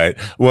 it's all right.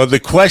 Well, the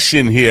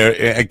question here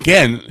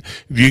again,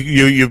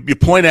 you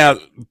point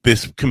out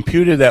this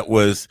computer that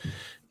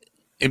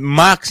it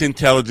mocks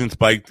intelligence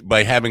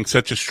by having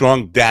such a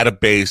strong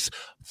database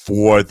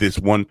for this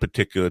one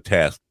particular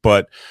task.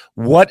 But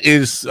what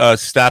is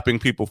stopping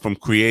people from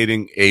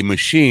creating a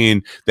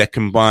machine that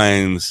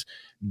combines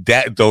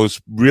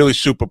those really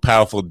super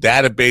powerful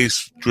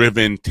database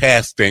driven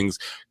task things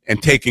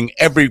and taking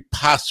every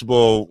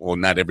possible, well,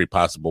 not every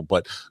possible,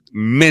 but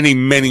many,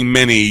 many,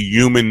 many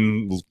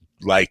human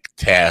like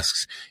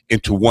tasks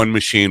into one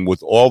machine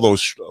with all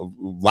those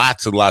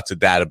lots and lots of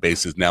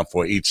databases now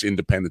for each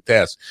independent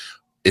task?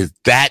 Is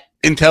that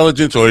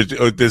intelligence, or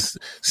is this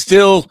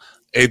still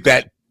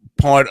that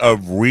part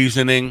of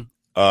reasoning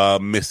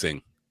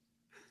missing?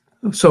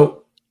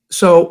 So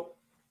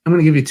I'm going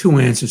to give you two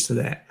answers to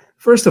that.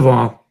 First of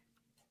all,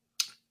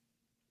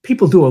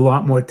 people do a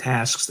lot more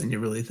tasks than you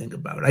really think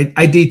about.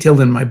 I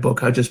detailed in my book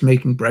how just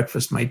making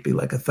breakfast might be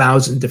like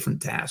 1,000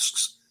 different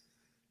tasks.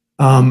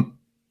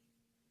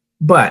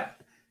 But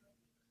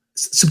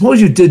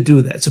suppose you did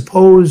do that.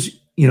 Suppose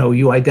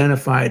you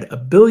identified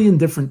 1 billion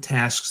different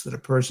tasks that a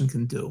person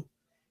can do,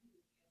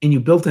 and you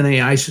built an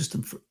AI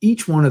system for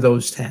each one of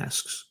those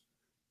tasks.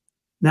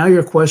 Now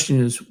your question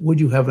is, would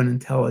you have an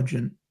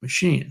intelligent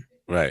machine?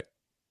 Right.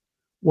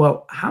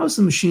 Well, how's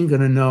the machine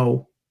going to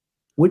know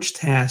which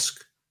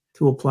task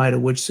to apply to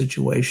which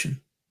situation?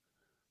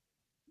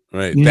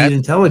 Right. You need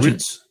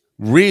intelligence.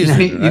 Reason.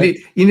 You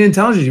need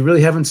intelligence. You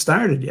really haven't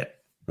started yet.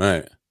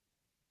 Right.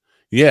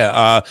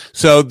 Yeah.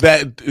 So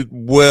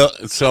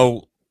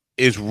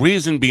is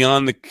reason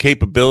beyond the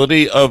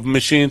capability of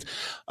machines?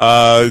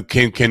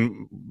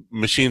 Can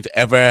machines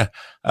ever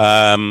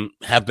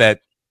have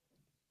that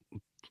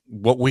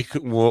what we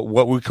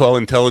call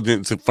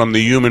intelligence from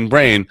the human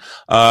brain?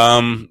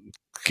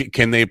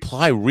 Can they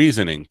apply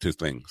reasoning to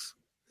things?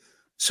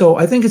 So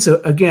I think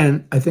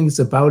it's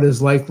about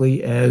as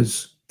likely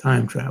as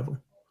time travel.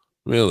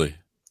 Really?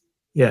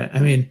 Yeah. I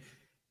mean,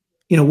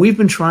 we've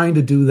been trying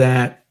to do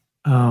that.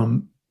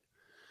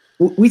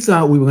 We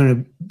thought we were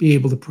going to be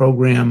able to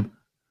program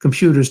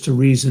computers to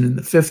reason in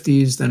the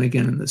 50s, then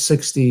again in the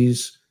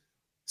 60s,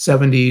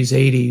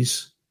 70s,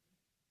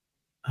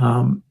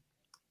 80s.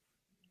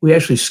 We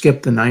actually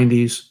skipped the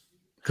 90s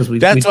because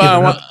That's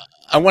why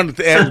I wanted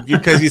to ask you,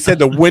 because you said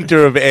the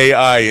winter of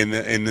AI in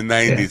the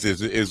 90s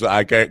is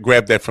I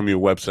grabbed that from your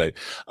website.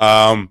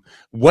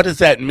 What does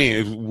that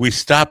mean? We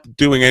stopped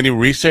doing any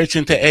research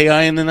into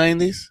AI in the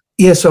 90s?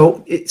 Yeah.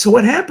 So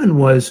what happened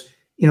was,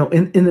 in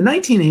the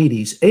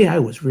 1980s, AI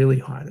was really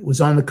hot. It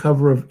was on the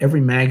cover of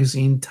every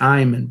magazine,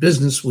 Time and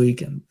Business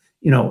Week, and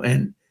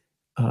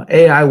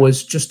AI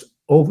was just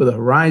over the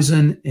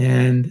horizon.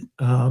 And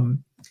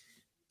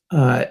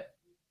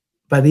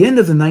by the end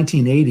of the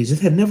 1980s, it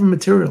had never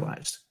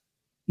materialized.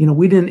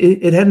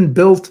 It hadn't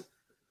built,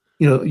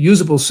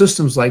 usable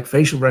systems like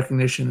facial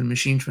recognition and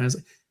machine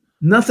translation.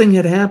 Nothing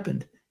had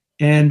happened.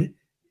 And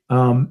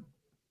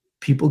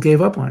people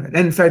gave up on it.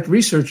 And in fact,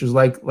 researchers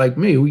like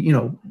me,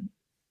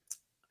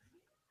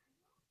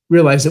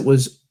 realized it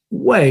was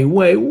way,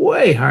 way,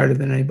 way harder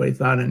than anybody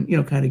thought, and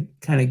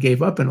kind of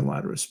gave up in a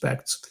lot of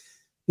respects.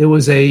 There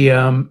was a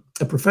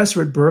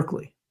professor at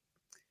Berkeley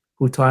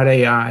who taught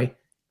AI.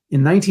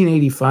 In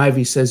 1985,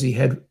 he says he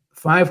had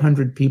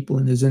 500 people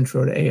in his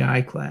intro to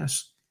AI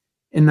class.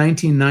 In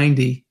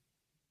 1990,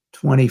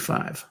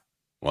 25.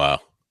 Wow.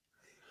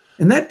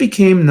 And that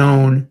became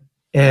known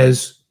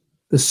as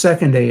the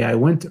second AI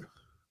winter.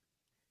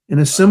 And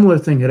a similar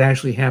thing had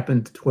actually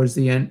happened towards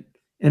the end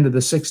of the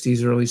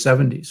 60s, early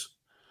 70s.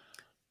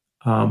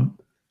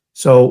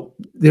 So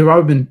there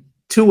have been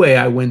 2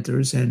 AI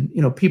winters, and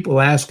people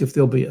ask if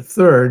there'll be a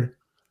third.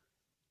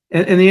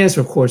 And the answer,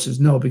 of course,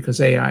 is no,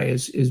 because AI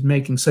is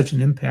making such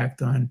an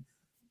impact on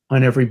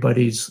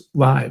everybody's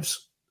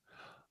lives.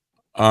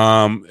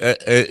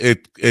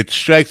 It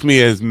strikes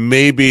me as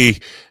maybe,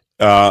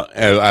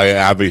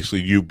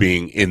 obviously you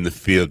being in the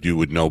field, you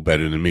would know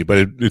better than me,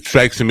 but it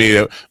strikes me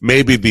that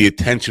maybe the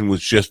attention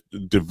was just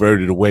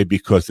diverted away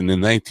because in the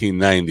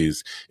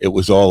 1990s, it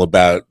was all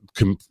about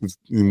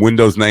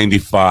Windows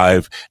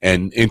 95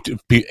 and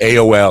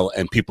AOL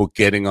and people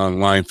getting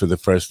online for the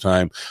first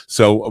time.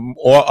 So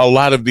a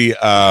lot of the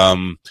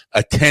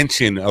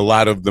attention, a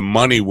lot of the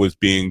money was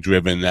being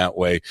driven that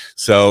way.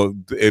 So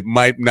it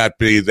might not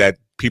be that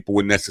people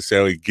were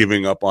necessarily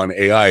giving up on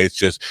AI. It's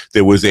just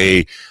there was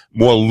a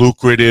more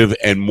lucrative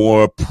and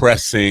more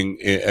pressing,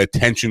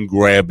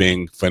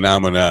 attention-grabbing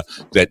phenomena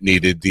that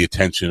needed the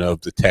attention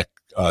of the tech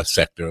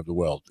sector of the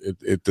world.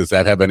 Does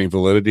that have any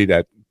validity,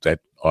 that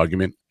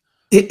argument?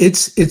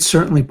 It's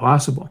certainly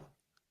possible.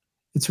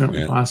 It's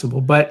certainly possible.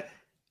 But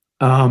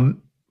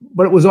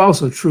it was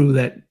also true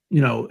that,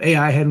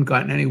 AI hadn't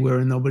gotten anywhere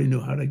and nobody knew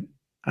how to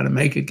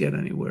make it get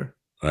anywhere.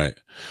 Right.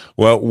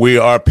 Well, we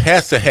are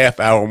past the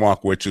half-hour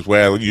mark, which is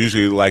where I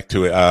usually like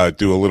to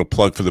do a little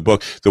plug for the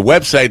book. The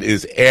website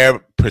is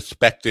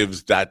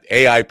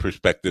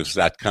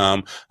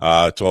AIperspectives.com.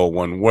 It's all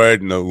one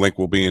word, and the link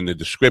will be in the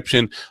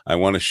description. I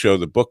want to show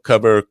the book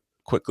cover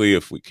quickly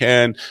if we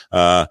can.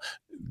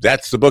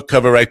 That's the book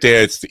cover right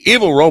there. It's The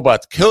Evil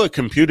Robots, Killer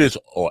Computers,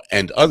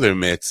 and Other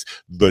Myths,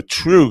 the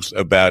truth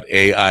about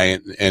AI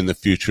and the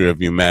future of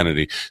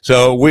humanity.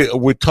 So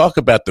we talk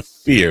about the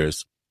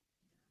fears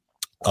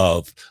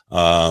of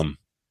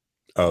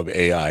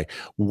AI.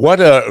 What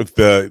are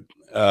the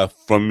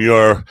from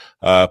your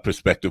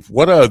perspective,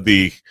 what are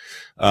the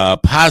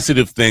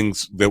positive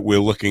things that we're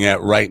looking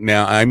at right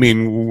now? I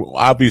mean,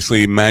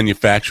 obviously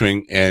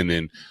manufacturing and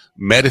in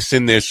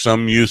medicine, there's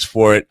some use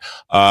for it.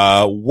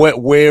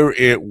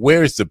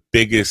 Where is the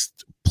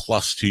biggest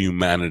plus to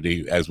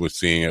humanity as we're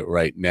seeing it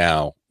right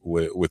now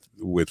with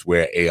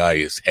where AI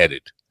is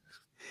headed?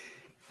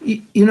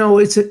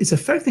 It's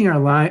affecting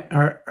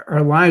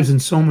our lives in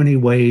so many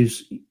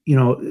ways.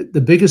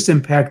 The biggest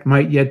impact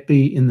might yet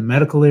be in the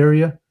medical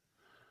area.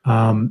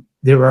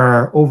 There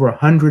are over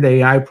 100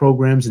 AI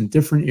programs in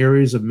different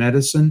areas of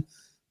medicine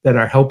that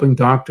are helping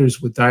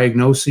doctors with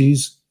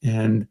diagnoses,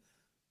 and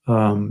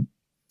you're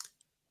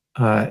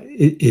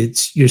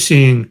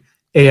seeing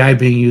AI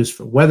being used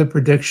for weather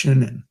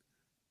prediction, and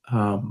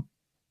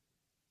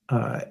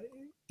I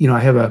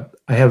have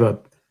a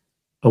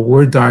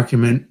Word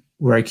document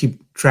where I keep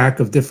track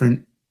of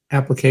different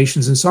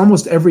applications. And it's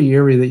almost every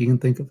area that you can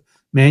think of: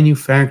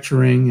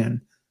 manufacturing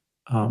and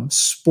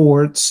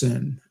sports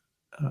and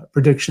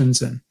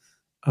predictions, and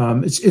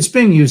it's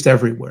being used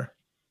everywhere.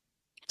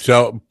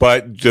 So,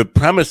 but the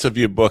premise of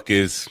your book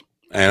is,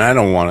 and I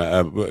don't want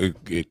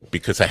to,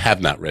 because I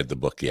have not read the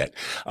book yet,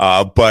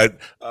 but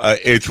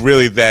it's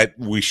really that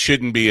we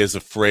shouldn't be as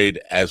afraid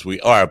as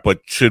we are.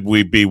 But should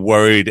we be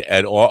worried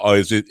at all? Or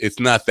is it? It's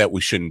not that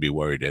we shouldn't be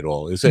worried at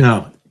all, is it?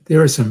 No,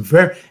 there are some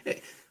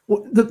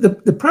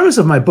the premise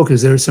of my book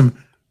is there are some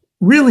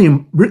really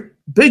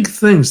big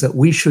things that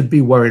we should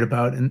be worried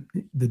about, and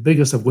the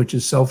biggest of which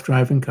is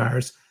self-driving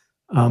cars.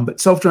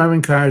 But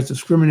self-driving cars,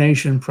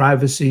 discrimination,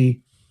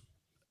 privacy,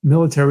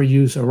 military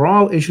use are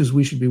all issues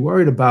we should be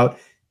worried about.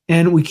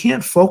 And we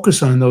can't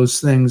focus on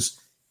those things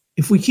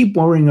if we keep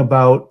worrying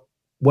about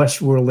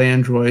Westworld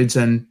androids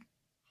and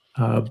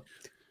the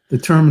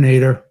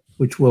Terminator,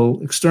 which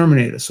will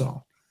exterminate us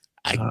all.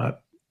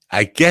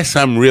 I guess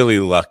I'm really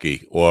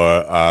lucky,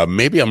 or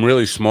maybe I'm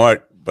really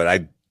smart, but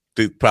I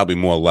think probably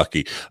more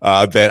lucky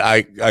that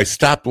I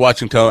stopped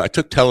watching I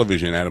took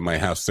television out of my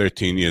house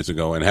 13 years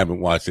ago and haven't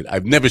watched it.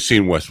 I've never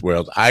seen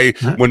Westworld.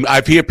 When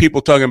I hear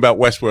people talking about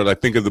Westworld, I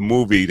think of the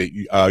movie that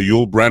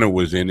Yul Brynner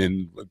was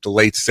in the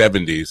late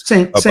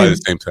 70s. By the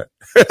same time.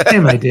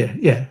 Same idea,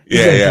 yeah.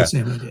 Yeah.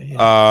 Same idea,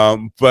 yeah.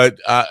 But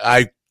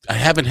I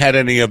haven't had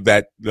any of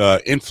that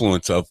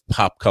influence of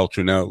pop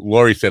culture. Now,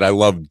 Laurie said I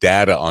love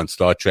Data on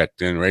Star Trek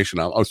Generation.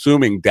 I'm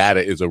assuming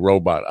Data is a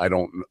robot. I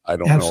don't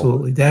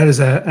Absolutely. know. Data is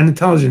an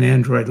intelligent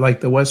android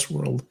like the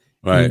Westworld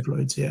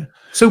androids. Yeah,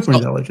 super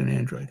intelligent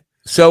android.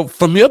 So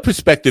from your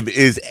perspective,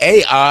 is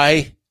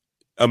AI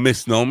a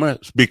misnomer?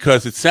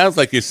 Because it sounds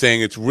like you're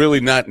saying it's really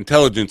not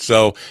intelligent.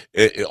 So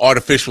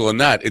artificial or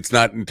not, it's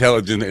not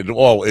intelligent at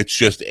all. It's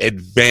just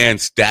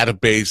advanced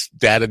database,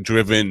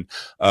 data-driven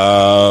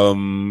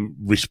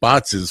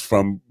responses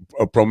from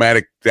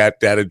programmatic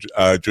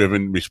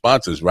data-driven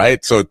responses,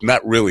 right? So it's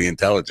not really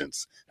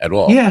intelligence at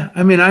all. Yeah,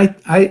 I mean,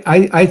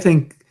 I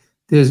think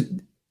there's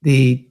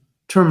the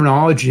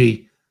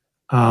terminology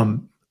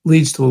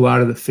leads to a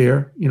lot of the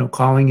fear.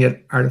 Calling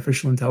it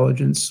artificial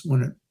intelligence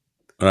when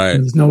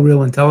there's no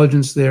real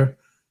intelligence there,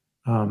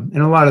 and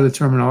a lot of the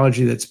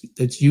terminology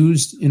that's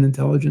used in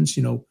intelligence.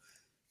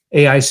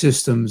 AI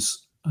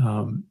systems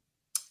have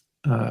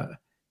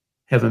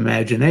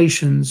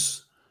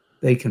imaginations;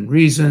 they can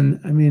reason.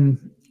 I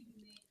mean,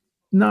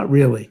 not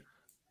really.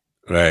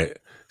 Right.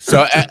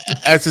 So,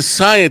 as a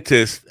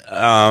scientist,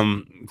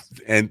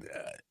 and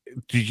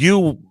do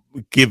you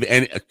give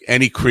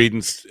any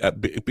credence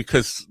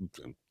because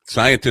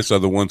scientists are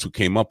the ones who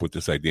came up with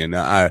this idea?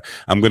 Now,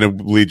 I'm going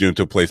to lead you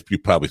into a place you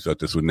probably thought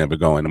this would never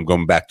go, and I'm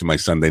going back to my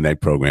Sunday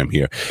night program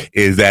here.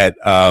 Is that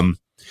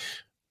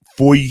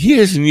for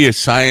years and years,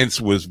 science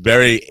was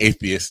very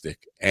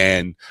atheistic,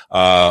 and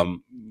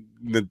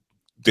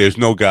there's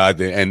no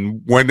God,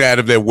 and went out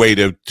of their way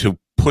to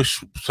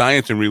push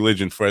science and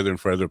religion further and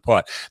further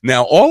apart.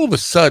 Now, all of a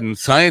sudden,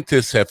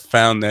 scientists have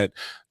found that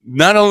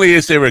not only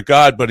is there a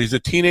God, but he's a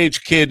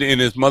teenage kid in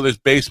his mother's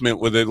basement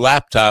with a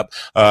laptop,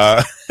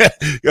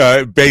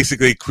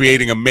 basically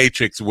creating a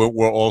matrix where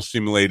we're all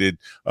simulated.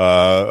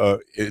 Do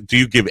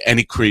you give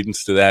any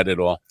credence to that at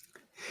all?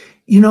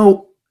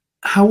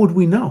 How would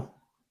we know?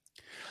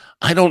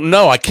 I don't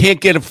know. I can't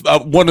get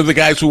one of the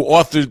guys who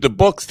authored the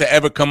books to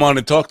ever come on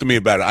and talk to me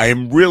about it. I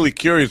am really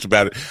curious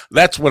about it.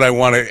 That's what I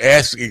want to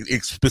ask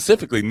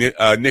specifically.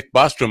 Nick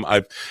Bostrom,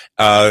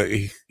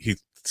 he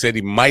said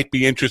he might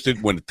be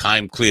interested when the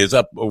time clears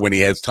up or when he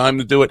has time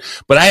to do it,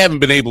 but I haven't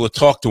been able to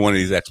talk to one of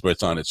these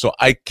experts on it, so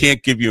I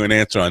can't give you an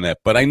answer on that.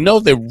 But I know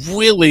they're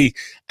really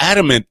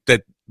adamant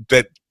that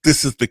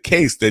this is the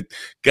case, that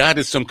God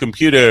is some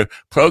computer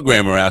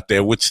programmer out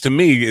there, which to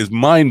me is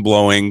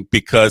mind-blowing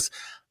because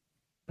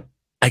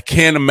I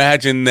can't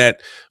imagine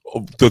that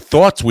the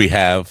thoughts we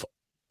have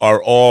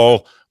are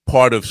all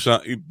part of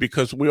some,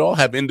 because we all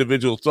have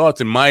individual thoughts,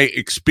 and my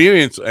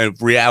experience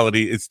of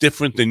reality is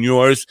different than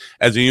yours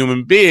as a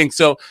human being.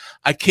 So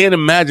I can't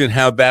imagine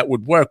how that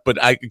would work. But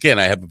I'm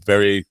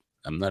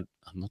not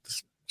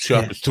the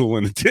sharpest tool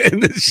in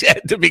the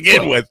shed to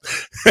begin with.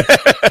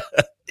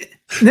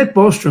 Nick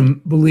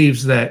Bostrom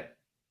believes that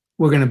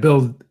we're going to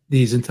build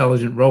these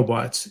intelligent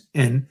robots,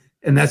 and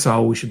that's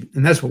all we should,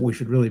 and that's what we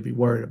should really be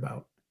worried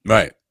about.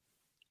 Right.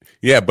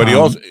 Yeah, but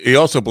he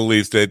also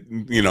believes that,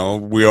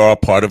 we are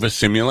part of a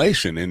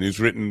simulation, and he's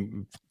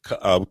written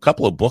a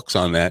couple of books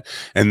on that,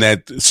 and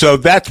so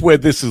that's where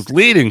this is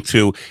leading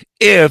to.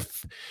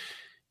 If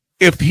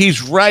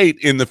he's right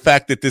in the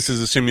fact that this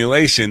is a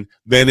simulation,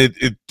 then it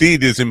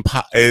indeed is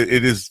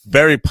it is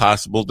very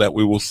possible that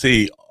we will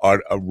see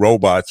our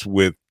robots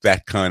with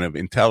that kind of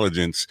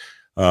intelligence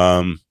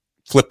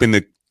flipping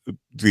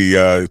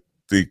the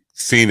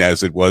scene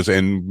as it was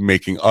and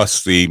making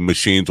us the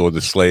machines or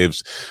the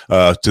slaves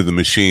to the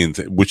machines,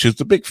 which is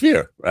the big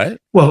fear, right?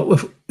 Well,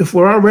 if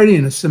we're already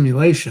in a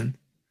simulation,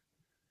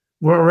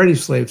 we're already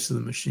slaves to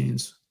the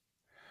machines.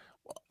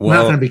 We're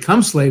not going to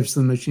become slaves to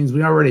the machines.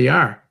 We already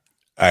are.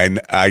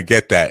 I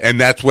get that. And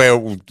that's where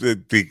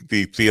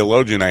the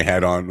theologian I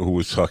had on who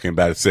was talking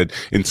about it said,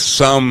 in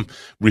some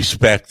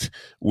respect,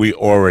 we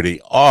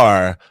already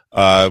are.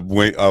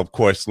 Of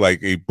course, like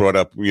he brought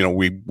up,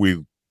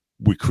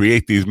 we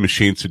create these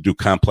machines to do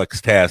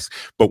complex tasks,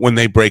 but when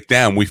they break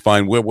down, we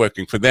find we're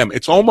working for them.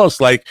 It's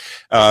almost like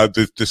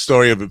the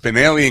story of if an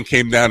alien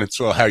came down and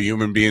saw how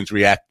human beings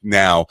react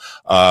now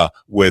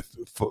with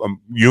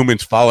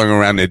humans following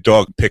around their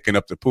dog, picking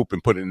up the poop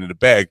and putting it in the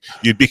bag.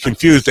 You'd be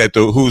confused at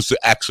who's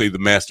actually the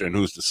master and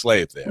who's the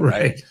slave there,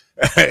 right?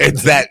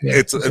 It's that. Yeah,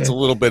 it's a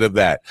little bit of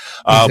that.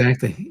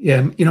 Exactly.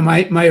 Yeah.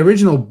 My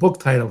original book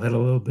title had a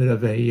little bit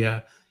of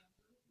a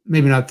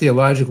maybe not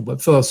theological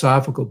but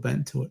philosophical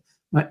bent to it.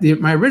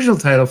 My original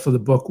title for the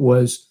book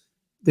was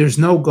 "There's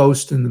No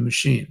Ghost in the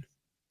Machine."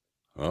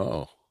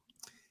 Oh,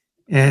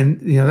 and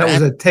that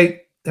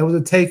was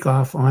a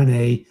takeoff on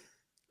a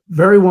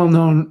very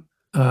well-known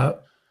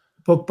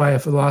book by a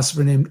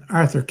philosopher named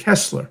Arthur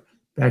Koestler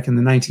back in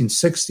the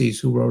 1960s,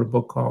 who wrote a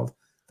book called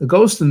 "The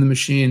Ghost in the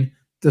Machine,"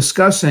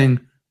 discussing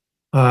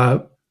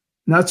not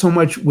so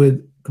much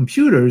with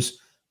computers,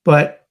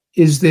 but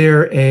is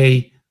there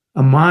a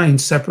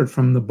mind separate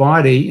from the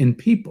body in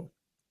people?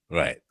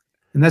 Right.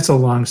 And that's a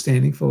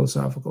long-standing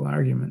philosophical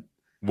argument.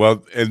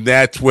 Well, and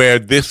that's where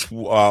this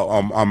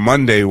on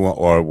Monday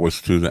or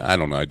was Tuesday. I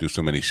don't know. I do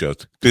so many shows.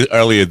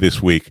 Earlier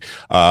this week,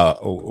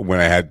 when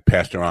I had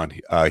Pastor on,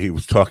 he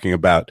was talking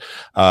about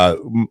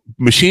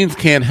machines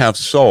can't have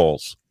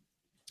souls,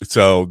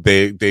 so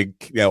they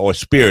or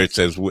spirits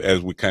as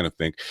we kind of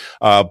think.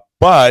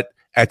 But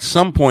at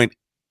some point,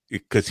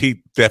 because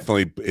he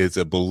definitely is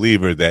a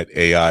believer that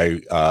AI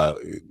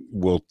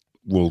will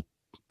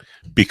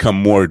become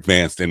more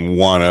advanced and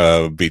want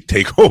to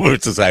take over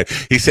society.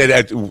 He said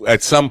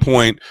at some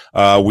point,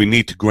 we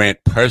need to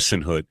grant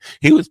personhood.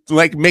 He was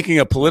like making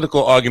a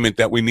political argument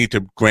that we need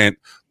to grant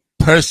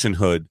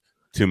personhood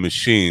to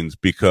machines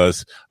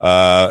because,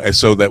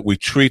 so that we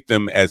treat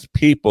them as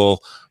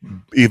people,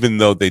 even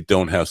though they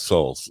don't have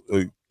souls.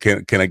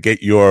 Can I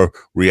get your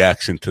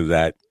reaction to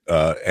that?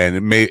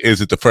 And is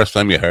it the first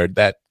time you heard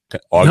that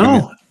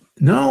argument?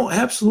 No,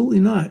 absolutely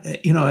not.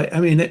 I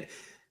mean,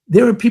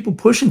 there are people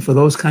pushing for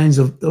those kinds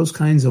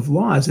of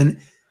laws, and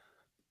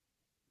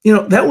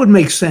that would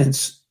make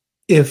sense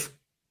if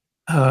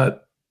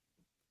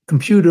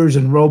computers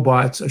and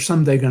robots are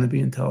someday going to be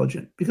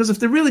intelligent. Because if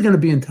they're really going to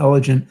be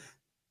intelligent,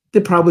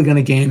 they're probably going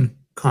to gain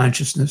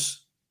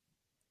consciousness,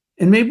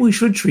 and maybe we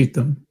should treat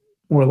them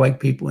more like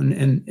people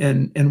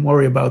and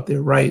worry about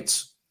their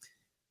rights.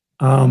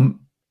 But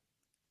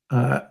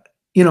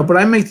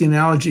I make the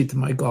analogy to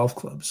my golf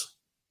clubs.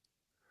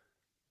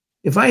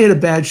 If I hit a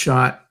bad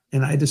shot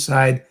and I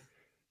decide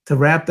to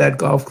wrap that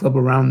golf club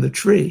around the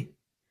tree,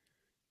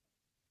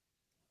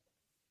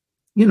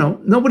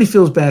 nobody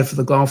feels bad for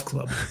the golf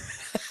club.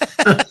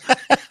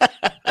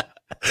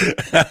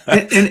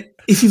 and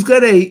if you've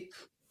got a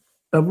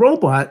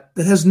robot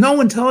that has no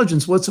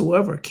intelligence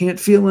whatsoever, can't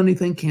feel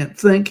anything, can't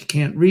think,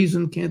 can't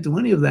reason, can't do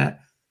any of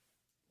that,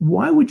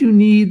 why would you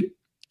need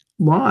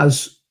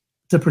laws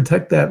to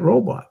protect that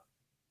robot?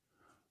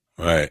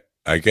 Right.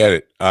 I get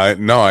it.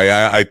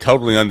 I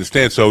totally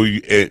understand. So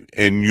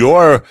in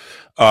your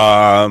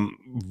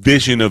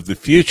vision of the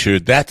future,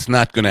 that's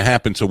not going to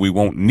happen. So we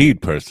won't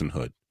need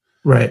personhood.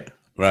 Right.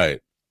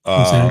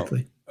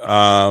 Exactly.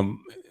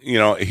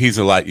 He's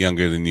a lot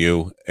younger than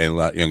you and a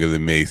lot younger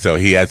than me. So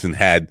he hasn't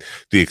had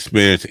the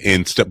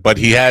experience but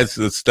he has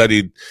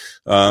studied,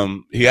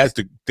 he has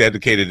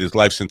dedicated his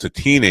life since a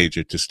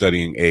teenager to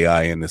studying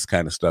AI and this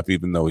kind of stuff,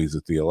 even though he's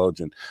a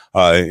theologian.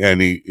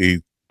 And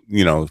he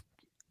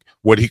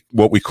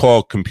what we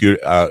call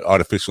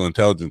artificial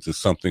intelligence is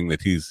something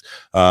that he's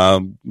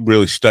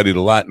really studied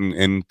a lot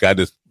and got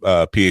his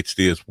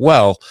PhD as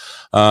well.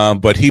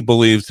 But he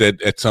believes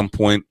that at some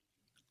point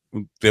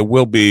there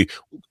will be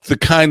the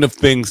kind of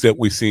things that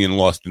we see in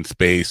Lost in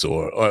Space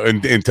or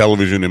in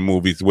television and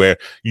movies where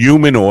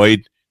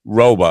humanoid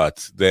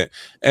robots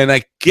and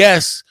I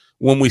guess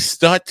when we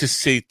start to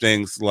see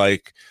things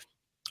like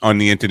on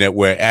the internet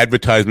where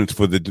advertisements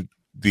for the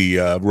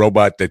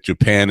robot that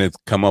Japan has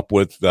come up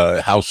with,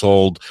 the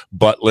household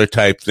butler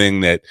type thing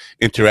that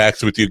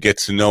interacts with you,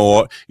 gets to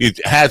know. It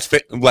has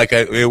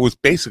it was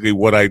basically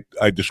what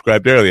I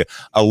described earlier.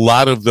 A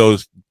lot of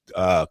those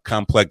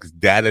complex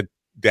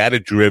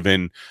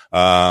data-driven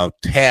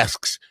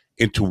tasks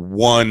into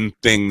one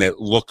thing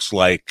that looks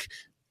like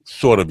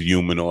sort of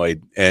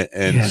humanoid,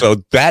 and so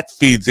that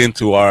feeds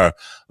into our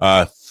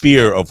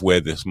fear of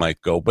where this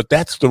might go. But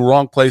that's the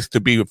wrong place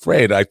to be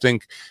afraid. I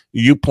think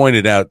you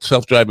pointed out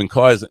self-driving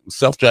cars,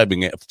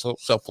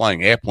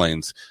 self-flying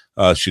airplanes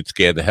should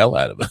scare the hell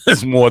out of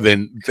us more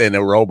than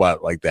a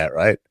robot like that,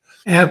 right?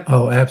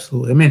 Oh,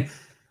 absolutely. I mean,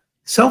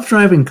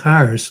 self-driving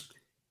cars,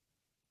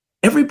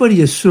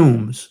 everybody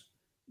assumes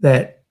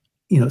that,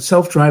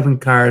 self-driving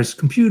cars,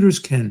 computers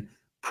can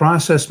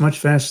process much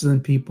faster than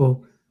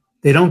people.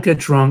 They don't get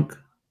drunk.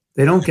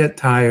 They don't get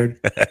tired.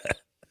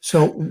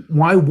 So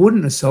why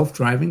wouldn't a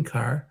self-driving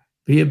car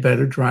be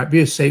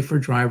a safer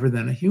driver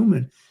than a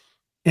human?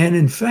 And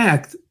in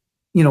fact,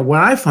 what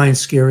I find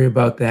scary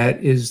about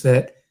that is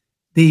that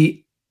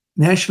the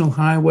National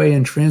Highway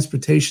and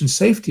Transportation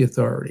Safety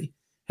Authority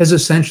has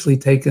essentially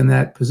taken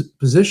that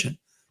position.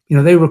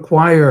 They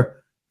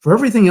require, for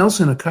everything else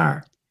in a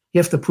car, you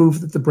have to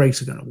prove that the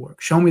brakes are going to work.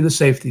 Show me the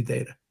safety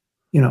data,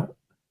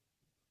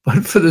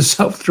 But for the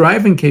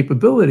self-driving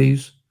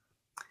capabilities,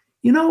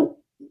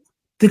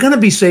 they're going to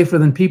be safer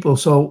than people.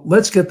 So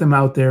let's get them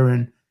out there,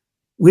 and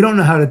we don't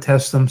know how to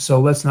test them. So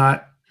let's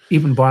not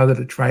even bother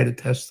to try to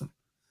test them.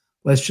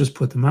 Let's just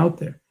put them out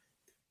there.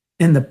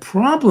 And the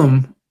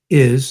problem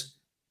is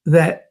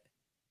that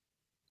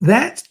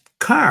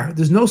car,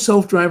 there's no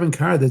self-driving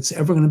car that's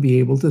ever going to be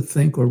able to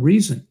think or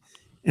reason.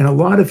 And a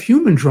lot of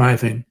human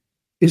driving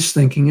is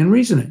thinking and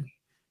reasoning.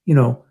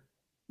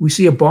 We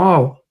see a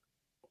ball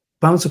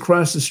bounce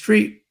across the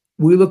street.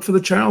 We look for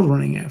the child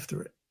running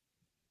after it.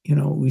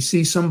 We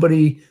see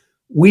somebody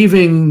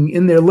weaving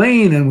in their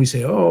lane and we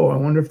say, oh, I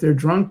wonder if they're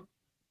drunk.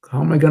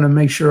 How am I going to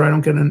make sure I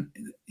don't get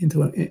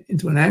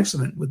into an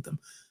accident with them?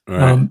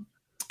 Right.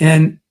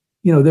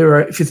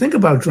 If you think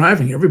about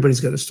driving, everybody's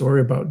got a story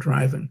about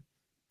driving.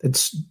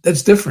 That's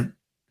different.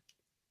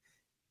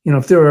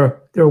 If there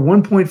are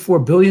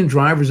 1.4 billion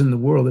drivers in the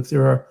world, if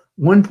there are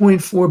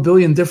 1.4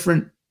 billion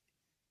different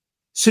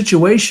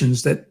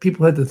situations that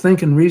people had to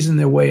think and reason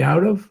their way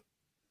out of,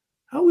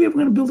 how are we ever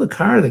going to build a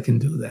car that can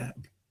do that?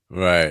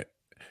 Right.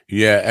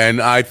 Yeah.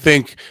 And I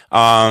think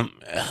I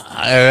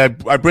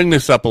bring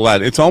this up a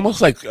lot. It's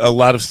almost like a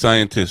lot of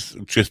scientists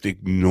just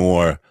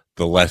ignore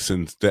the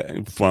lessons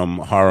from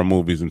horror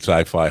movies and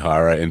sci-fi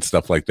horror and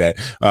stuff like that,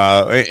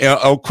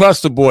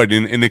 across the board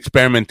in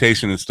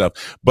experimentation and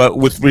stuff. But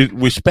with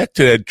respect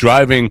to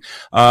driving,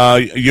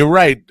 you're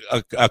right.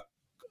 A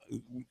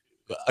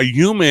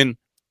human,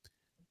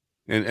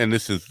 and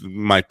this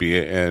might be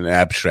an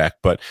abstract,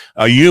 but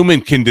a human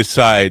can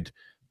decide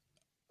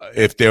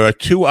if there are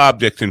two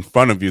objects in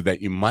front of you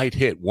that you might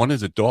hit. One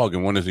is a dog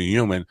and one is a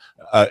human.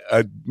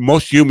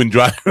 Most human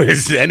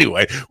drivers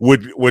anyway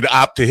would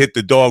opt to hit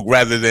the dog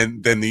rather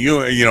than the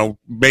human,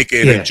 make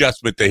an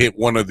adjustment to hit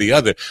one or the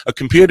other. A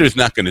computer is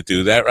not going to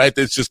do that, right?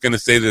 It's just going to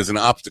say there's an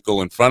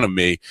obstacle in front of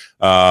me.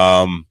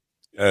 I'm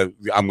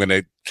going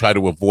to try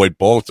to avoid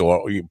both,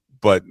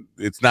 but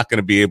it's not going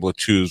to be able to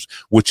choose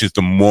which is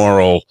the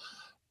moral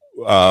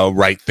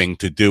right thing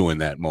to do in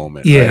that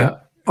moment. Yeah.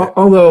 Right?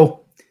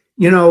 Although,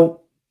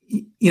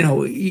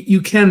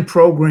 you can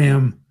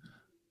program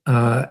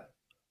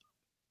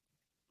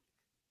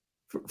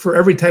for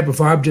every type of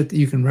object that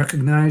you can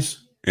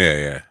recognize.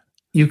 Yeah.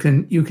 You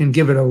can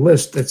give it a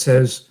list that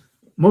says,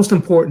 most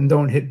important,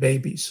 don't hit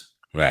babies.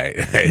 Right.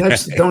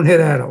 Next, don't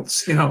hit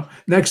adults.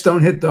 Next,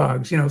 don't hit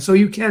dogs. So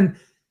you can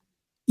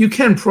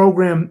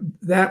program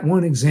that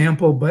one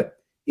example. But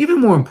even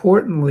more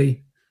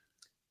importantly,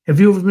 have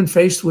you ever been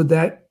faced with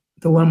that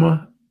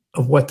dilemma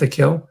of what to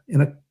kill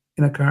in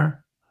a car?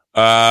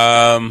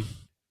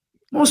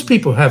 Most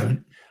people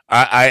haven't.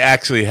 I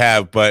actually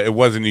have, but it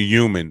wasn't a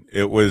human.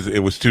 It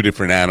was two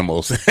different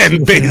animals,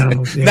 and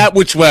not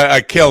which one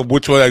I killed,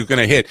 which one I was going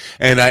to hit.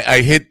 And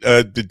I hit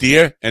the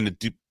deer, and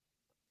the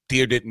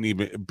deer didn't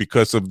even,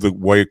 because of the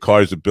way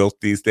cars are built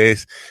these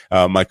days.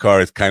 My car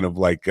is kind of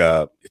like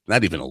it's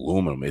not even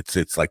aluminum.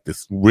 It's like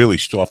this really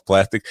soft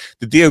plastic.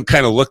 The deer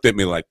kind of looked at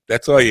me like,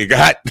 "That's all you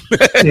got."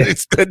 It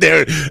stood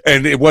there,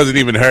 and it wasn't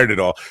even hurt at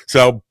all.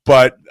 So,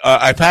 but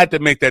I've had to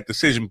make that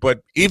decision.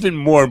 But even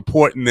more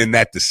important than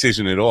that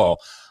decision at all,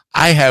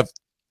 I have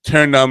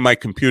turned on my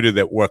computer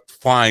that worked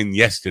fine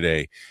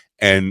yesterday,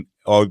 and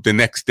the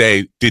next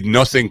day did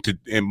nothing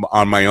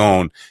on my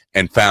own,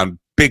 and found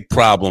big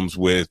problems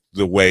with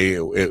the way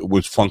it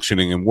was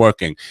functioning and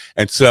working.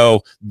 And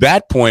so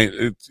that point,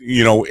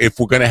 if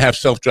we're going to have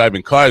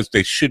self-driving cars,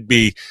 they should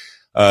be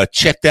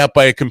checked out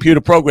by a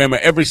computer programmer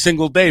every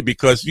single day,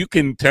 because you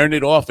can turn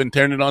it off and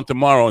turn it on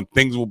tomorrow and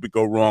things will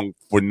go wrong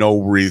for no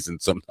reason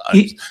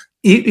sometimes.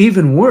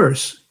 Even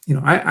worse,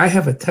 I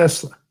have a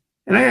Tesla,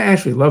 and I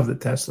actually love the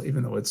Tesla,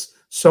 even though it's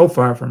so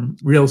far from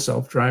real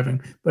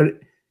self-driving. But,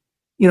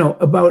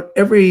 about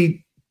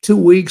every 2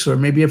 weeks or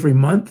maybe every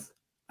month,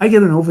 I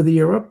get an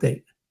over-the-air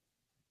update,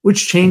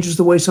 which changes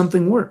the way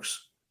something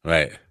works.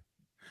 Right.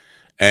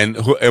 And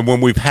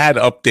when we've had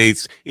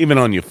updates, even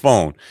on your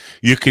phone,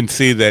 you can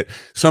see that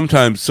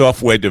sometimes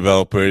software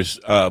developers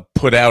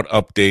put out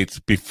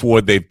updates before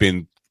they've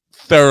been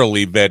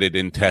thoroughly vetted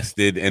and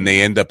tested, and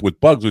they end up with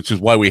bugs, which is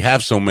why we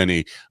have so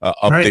many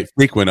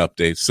frequent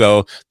updates.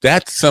 So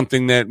that's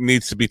something that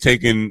needs to be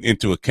taken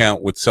into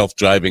account with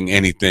self-driving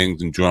anything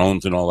and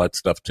drones and all that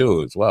stuff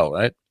too, as well,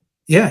 right?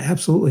 Yeah,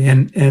 absolutely.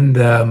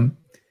 And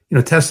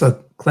Tesla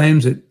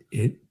claims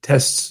it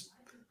tests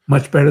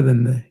much better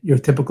than your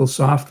typical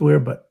software,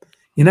 but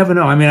you never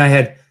know. I mean,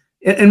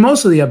 and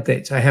most of the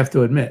updates, I have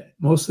to admit,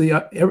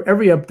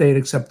 every update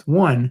except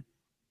one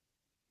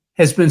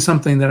has been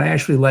something that I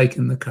actually like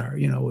in the car.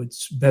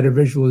 It's better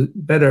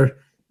better.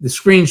 The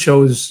screen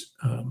shows,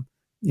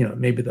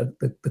 maybe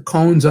the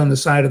cones on the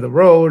side of the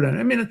road. And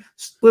I mean,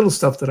 it's little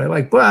stuff that I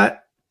like,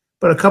 but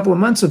a couple of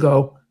months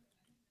ago,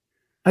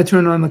 I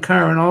turned on the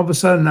car and all of a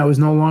sudden I was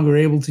no longer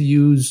able to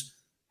use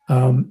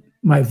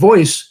my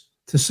voice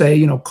to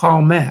say,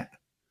 call Matt.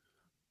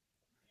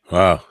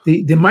 Wow.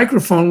 The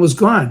microphone was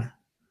gone.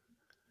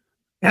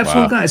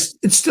 Absolutely gone.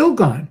 It's still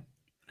gone.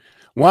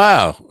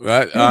 Wow.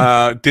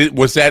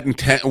 Was that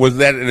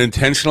an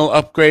intentional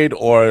upgrade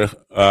or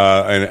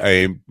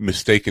a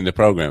mistake in the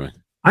programming?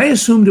 I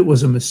assumed it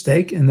was a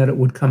mistake and that it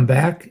would come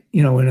back,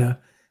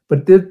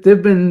 but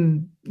there've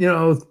been,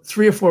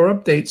 3 or 4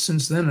 updates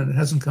since then and it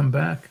hasn't come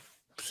back.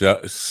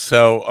 So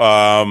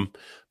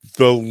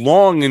the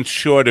long and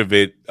short of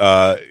it,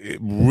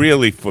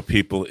 really for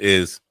people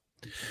is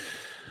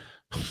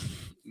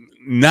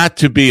not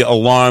to be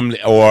alarmed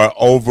or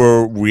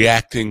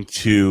overreacting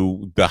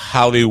to the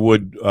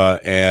Hollywood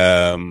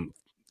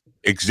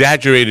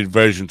exaggerated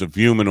versions of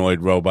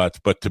humanoid robots,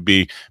 but to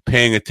be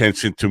paying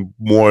attention to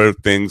more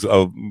things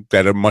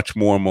that are much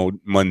more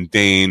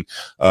mundane,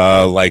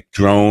 like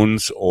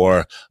drones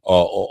or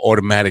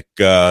automatic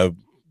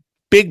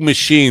big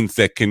machines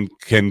that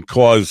can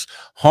cause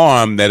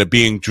harm, that are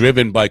being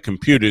driven by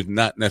computers,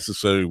 not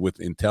necessarily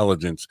with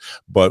intelligence,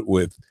 but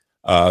with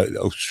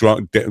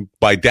strong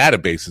by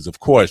databases, of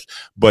course.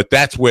 But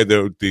that's where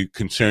the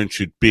concern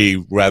should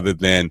be, rather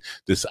than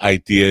this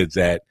idea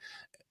that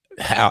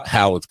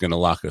how it's going to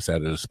lock us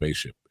out of the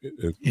spaceship.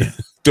 Yeah.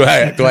 Do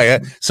I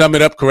sum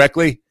it up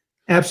correctly?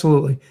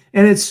 Absolutely.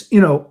 And it's,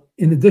 in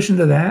addition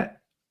to that,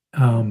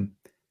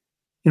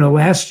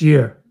 last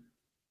year,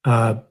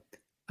 a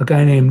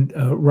guy named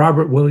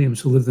Robert Williams,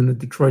 who lived in a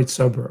Detroit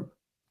suburb,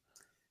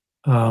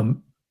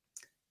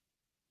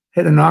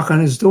 had a knock on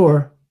his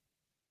door,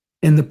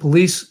 and the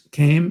police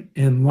came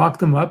and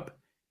locked him up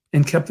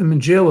and kept him in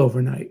jail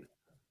overnight.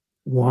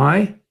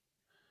 Why?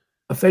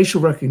 A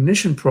facial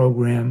recognition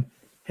program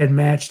had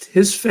matched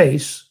his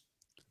face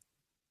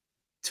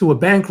to a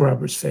bank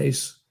robber's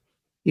face,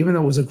 even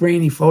though it was a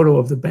grainy photo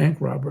of the bank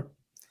robber.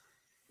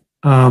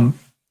 And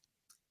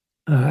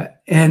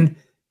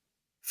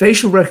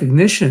facial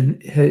recognition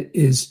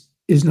is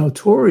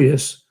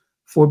notorious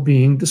for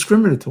being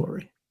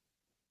discriminatory.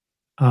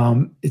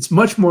 It's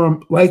much more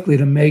likely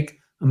to make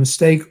a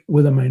mistake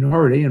with a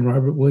minority, and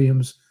Robert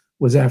Williams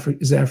is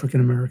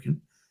African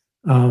American,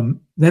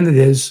 than it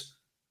is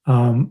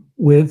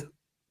with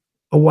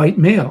a white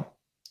male,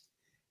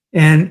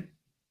 and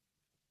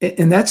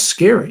that's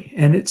scary.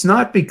 And it's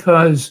not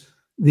because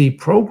the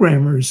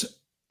programmers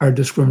are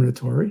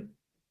discriminatory.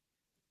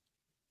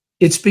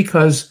 It's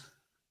because,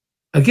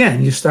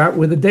 again, you start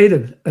with a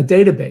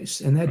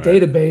database, and that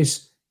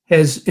database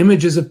has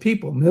images of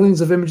people,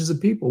 millions of images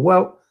of people.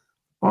 Well,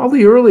 all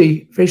the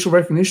early facial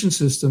recognition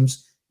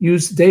systems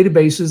use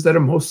databases that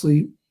are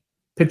mostly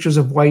pictures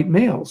of white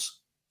males.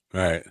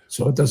 Right.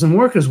 So it doesn't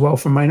work as well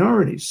for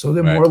minorities. So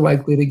they're more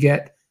likely to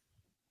get,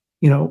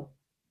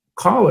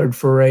 collared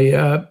for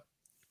a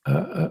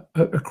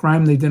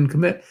crime they didn't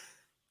commit.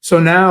 So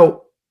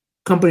now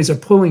companies are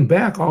pulling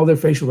back all their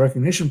facial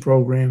recognition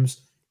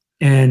programs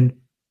and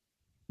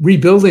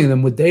rebuilding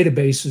them with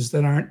databases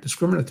that aren't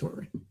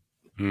discriminatory.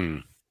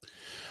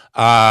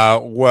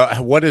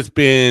 Well, what has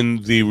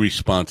been the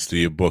response to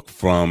your book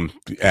from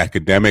the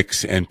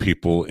academics and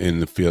people in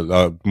the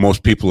field?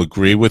 Most people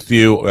agree with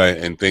you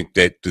and think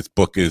that this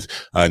book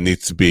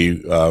needs to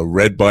be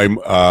read by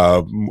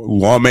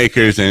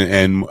lawmakers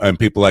and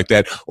people like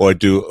that, or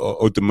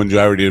the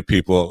majority of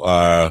people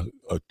are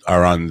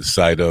on the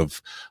side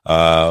of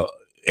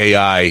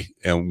AI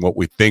and what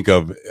we think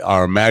of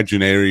our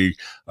imaginary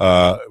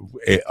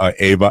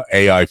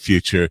AI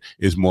future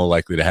is more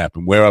likely to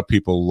happen? Where are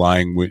people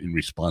lying in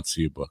response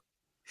to your book?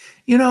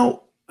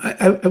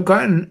 I've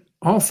gotten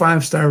all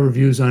 5-star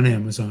reviews on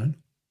Amazon,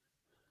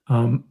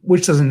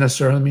 which doesn't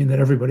necessarily mean that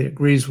everybody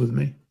agrees with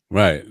me.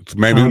 Right.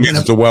 Maybe it means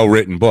it's a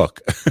well-written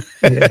book.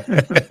 Yeah.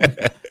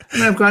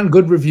 And I've gotten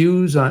good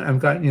reviews I've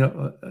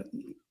gotten,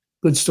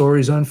 good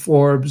stories on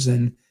Forbes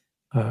and,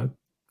 a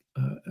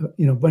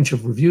bunch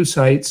of review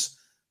sites.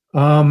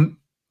 I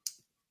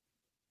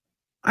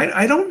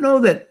don't know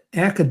that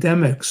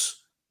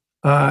academics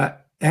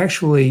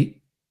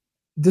actually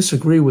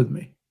disagree with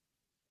me,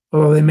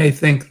 although they may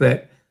think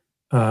that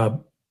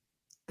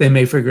they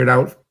may figure it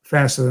out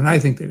faster than I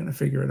think they're going to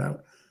figure it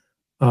out.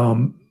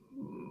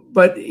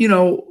 But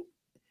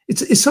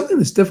it's something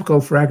that's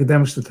difficult for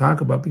academics to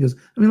talk about because,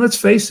 let's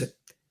face it.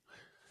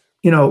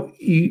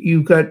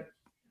 You've got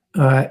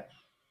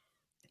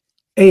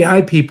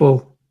AI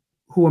people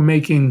who are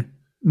making $1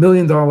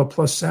 million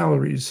plus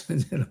salaries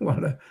in a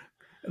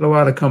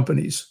lot of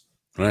companies.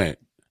 Right.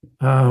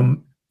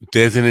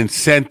 There's an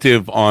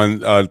incentive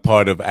on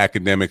part of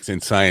academics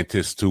and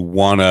scientists to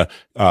want to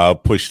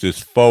push this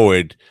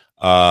forward.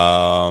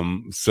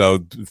 So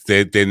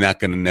they're not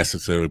going to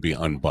necessarily be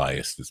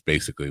unbiased. It's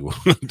basically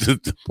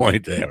the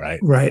point there, right?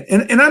 Right.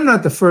 And I'm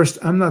not the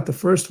first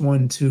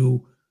one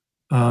to,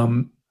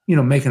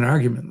 make an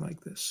argument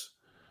like this.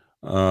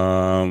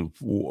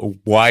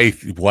 Why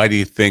do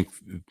you think?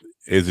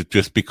 Is it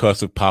just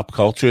because of pop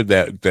culture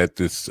that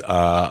this?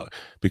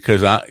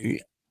 Because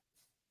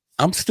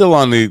I'm still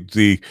on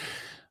the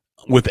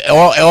with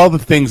all the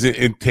things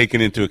taken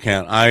into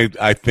account.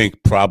 I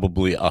think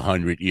probably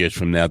 100 years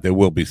from now there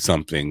will be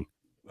something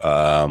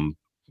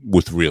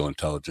with real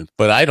intelligence,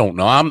 but I don't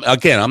know.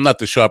 I'm not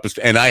the sharpest,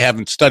 and I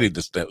haven't studied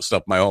this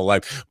stuff my whole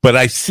life. But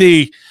I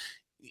see.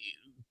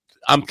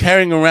 I'm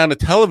carrying around a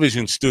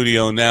television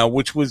studio now,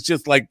 which was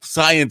just like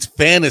science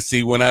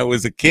fantasy when I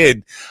was a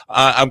kid.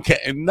 I'm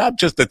not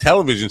just a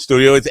television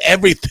studio; it's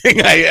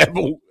everything I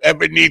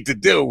ever need to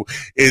do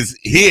is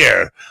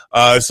here.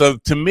 So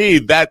to me,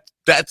 that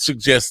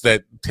suggests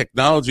that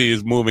technology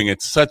is moving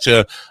at such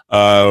a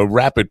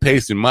rapid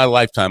pace. In my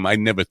lifetime, I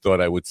never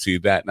thought I would see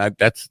that. And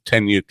that's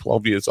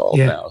 12 years old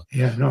now.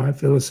 Yeah, no, I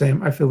feel the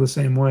same. I feel the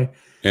same way.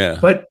 Yeah,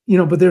 but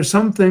there's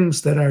some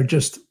things that are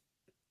just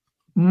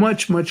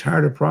much, much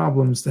harder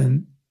problems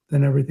than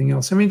everything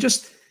else. A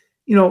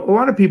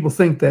lot of people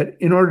think that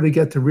in order to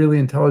get to really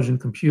intelligent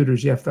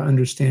computers, you have to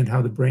understand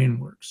how the brain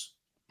works.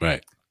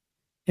 Right.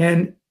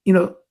 And,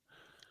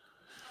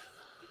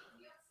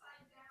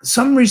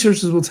 some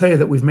researchers will tell you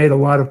that we've made a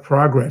lot of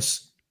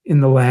progress in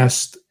the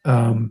last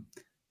 10,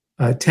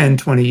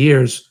 20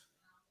 years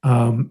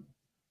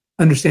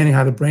understanding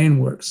how the brain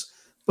works.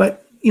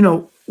 But,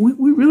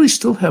 we really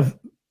still have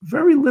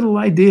very little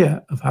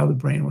idea of how the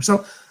brain works.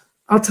 So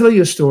I'll tell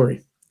you a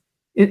story.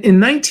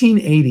 In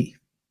 1980,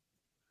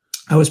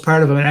 I was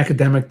part of an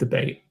academic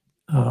debate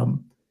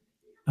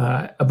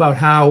about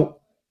how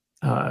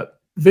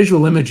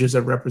visual images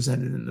are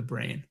represented in the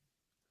brain.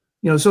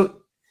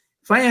 So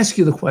if I ask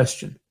you the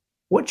question,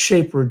 what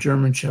shape are a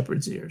German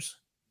Shepherd's ears?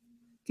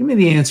 Give me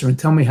the answer and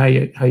tell me how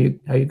you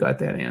got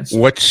that answer.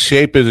 What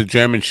shape is a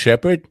German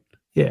Shepherd?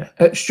 Yeah,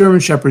 German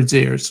Shepherd's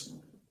ears.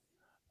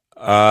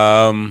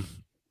 I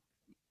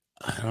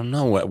don't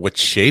know what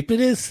shape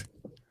it is.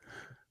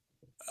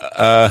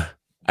 I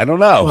don't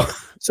know. Well,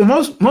 so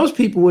most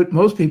people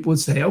would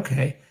say,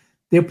 okay,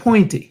 they're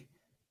pointy.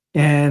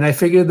 And I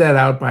figured that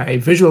out by I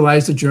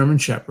visualized a German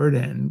Shepherd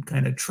and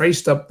kind of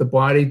traced up the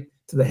body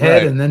to the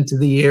head and then to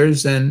the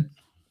ears. And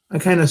I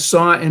kind of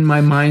saw in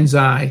my mind's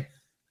eye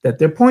that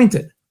they're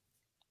pointed.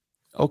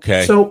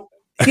 Okay. So,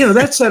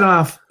 that set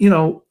off,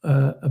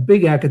 a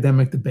big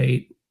academic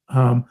debate,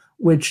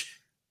 which,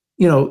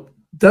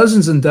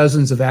 dozens and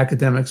dozens of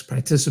academics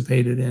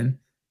participated in,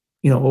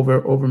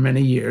 over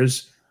many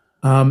years.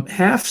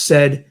 Half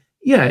said,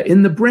 yeah,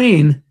 in the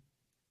brain,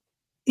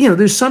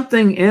 there's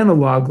something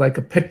analog like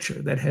a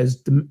picture that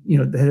has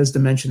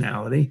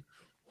dimensionality.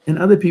 And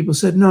other people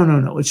said,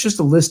 no, it's just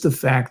a list of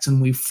facts,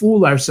 and we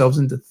fool ourselves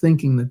into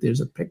thinking that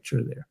there's a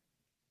picture there.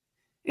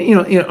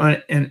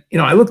 And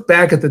I look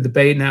back at the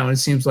debate now, and it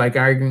seems like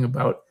arguing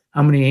about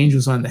how many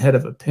angels on the head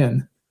of a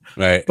pin.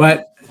 Right.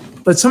 But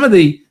some of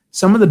the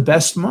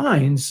best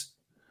minds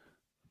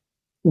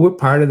were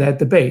part of that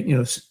debate.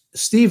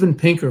 Steven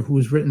Pinker,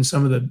 who's written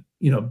some of the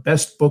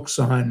best books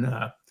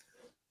on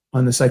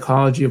the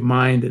psychology of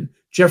mind, and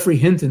Geoffrey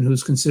Hinton,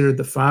 who's considered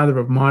the father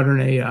of modern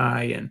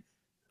AI, and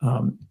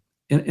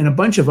a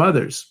bunch of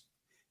others.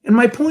 And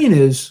my point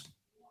is,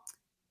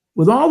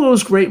 with all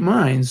those great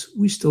minds,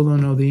 we still don't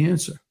know the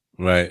answer.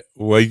 Right.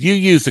 Well, you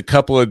used a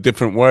couple of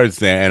different words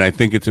there, and I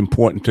think it's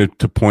important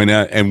to point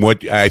out, and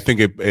what I think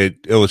it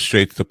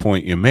illustrates the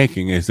point you're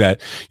making is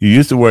that you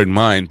use the word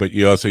mind, but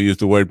you also use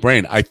the word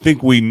brain. I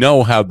think we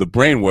know how the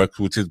brain works,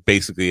 which is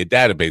basically a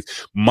database.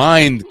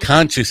 Mind,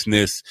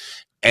 consciousness,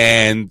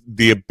 and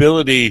the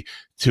ability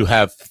to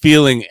have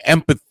feeling,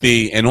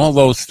 empathy, and all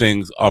those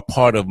things are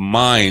part of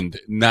mind,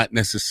 not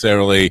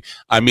necessarily.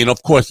 I mean,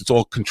 of course, it's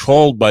all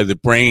controlled by the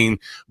brain,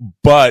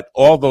 but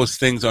all those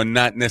things are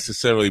not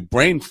necessarily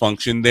brain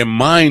function. They're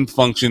mind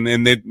function,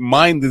 and their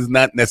mind is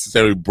not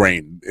necessarily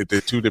brain.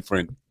 They're two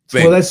different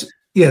things.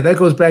 Well, that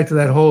goes back to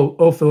that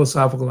whole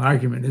philosophical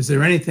argument. Is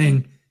there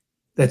anything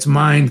that's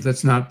mind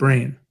that's not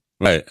brain?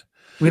 Right.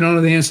 We don't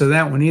know the answer to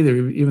that one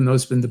either, even though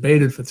it's been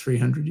debated for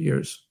 300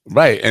 years.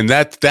 Right, and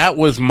that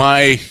was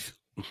my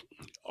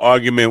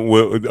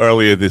argument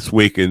earlier this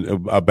week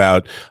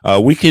about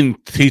we can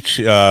teach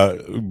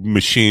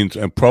machines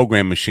and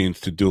program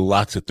machines to do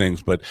lots of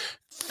things, but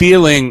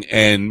feeling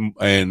and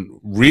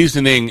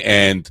reasoning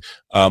and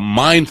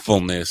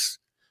mindfulness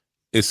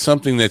is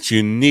something that's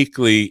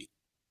uniquely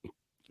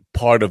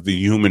part of the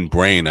human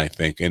brain, I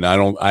think, and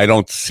I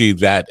don't see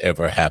that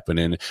ever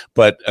happening.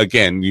 But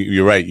again,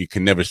 you're right. You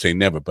can never say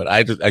never. But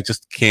I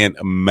just can't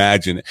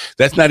imagine it.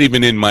 That's not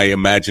even in my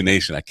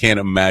imagination. I can't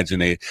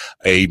imagine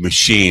a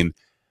machine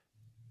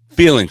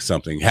feeling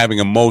something, having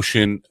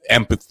emotion,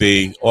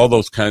 empathy, all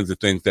those kinds of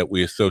things that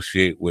we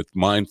associate with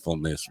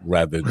mindfulness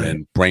rather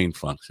than brain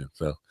function.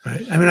 So,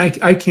 right. I mean,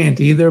 I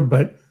can't either,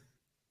 but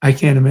I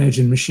can't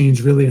imagine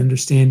machines really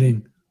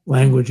understanding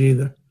language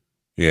either.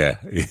 Yeah.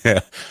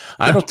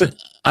 I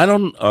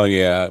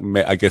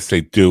guess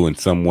they do in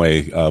some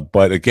way.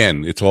 But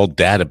again, it's all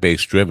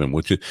database driven,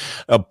 which is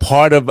a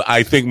part of,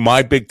 I think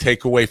my big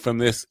takeaway from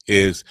this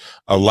is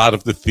a lot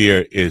of the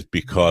fear is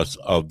because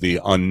of the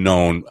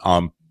unknown,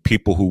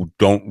 people who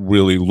don't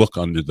really look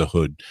under the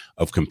hood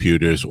of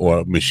computers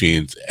or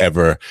machines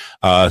ever.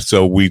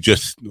 So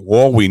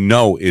all we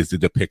know is the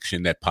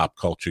depiction that pop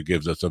culture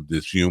gives us of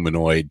this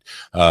humanoid,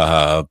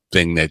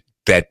 thing that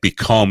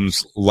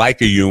becomes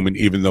like a human,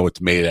 even though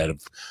it's made out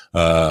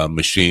of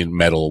machine,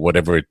 metal,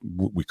 whatever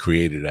we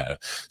created out of.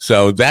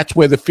 So that's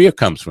where the fear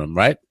comes from,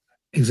 right?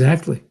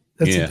 Exactly.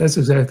 That's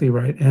exactly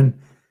right.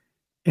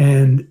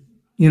 And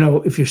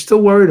if you're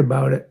still worried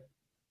about it,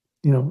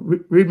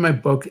 read my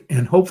book,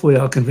 and hopefully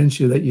I'll convince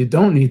you that you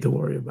don't need to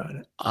worry about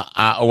it.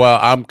 Well,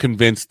 I'm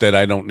convinced that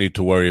I don't need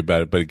to worry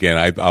about it. But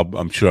again,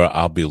 I'm sure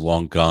I'll be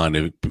long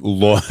gone.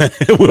 We'll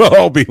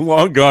all be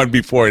long gone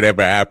before it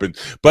ever happens.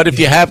 But if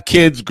you have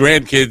kids,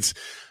 grandkids,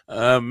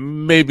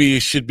 maybe you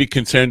should be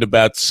concerned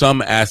about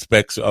some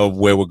aspects of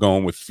where we're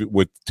going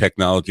with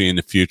technology in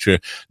the future,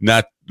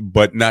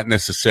 but not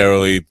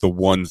necessarily the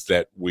ones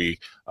that we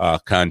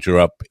conjure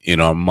up in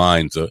our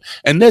minds.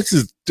 And this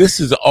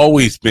has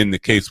always been the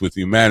case with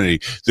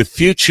humanity. The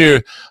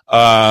future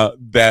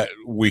that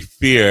we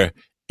fear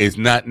is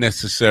not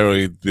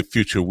necessarily the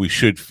future we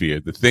should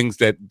fear. The things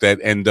that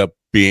end up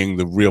being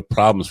the real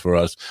problems for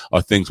us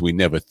are things we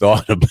never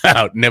thought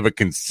about, never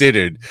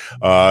considered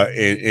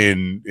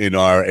in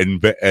our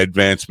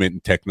advancement in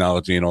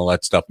technology and all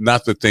that stuff.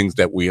 Not the things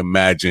that we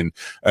imagine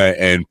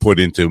and put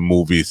into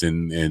movies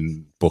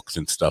and books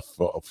and stuff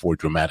for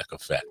dramatic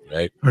effect,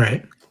 right?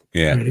 Right.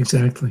 Yeah. Right,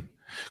 exactly.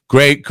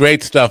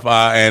 Great stuff.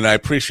 And I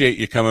appreciate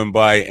you coming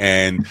by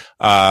and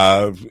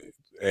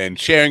and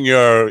sharing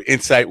your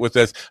insight with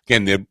us.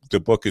 Again, the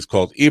book is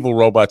called Evil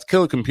Robots,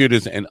 Killer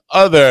Computers, and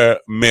Other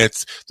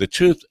Myths, The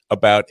Truth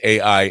About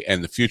AI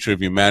and the Future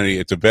of Humanity.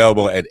 It's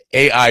available at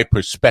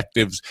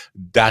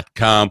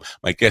AIperspectives.com.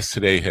 My guest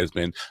today has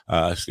been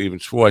Stephen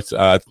Schwartz.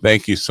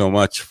 Thank you so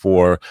much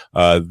for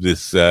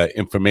this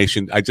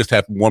information. I just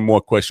have one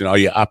more question. Are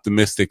you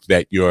optimistic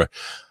that your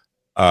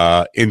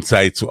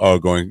insights are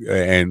going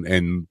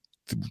and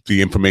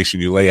the information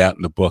you lay out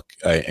in the book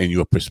and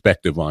your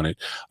perspective on it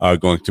are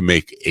going to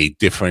make a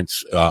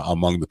difference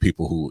among the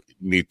people who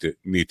need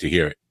to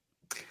hear it?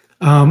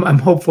 I'm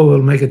hopeful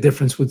it'll make a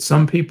difference with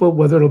some people.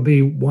 Whether it'll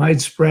be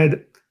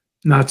widespread,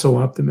 not so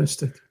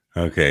optimistic.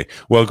 Okay.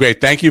 Well,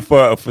 great. Thank you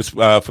for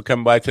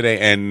coming by today.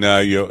 And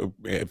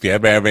if you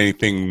ever have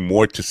anything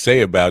more to say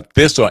about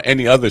this or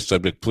any other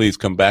subject, please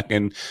come back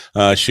and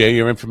share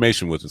your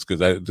information with us, because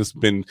this has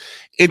been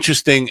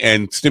interesting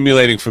and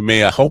stimulating for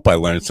me. I hope I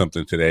learned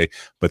something today.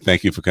 But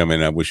thank you for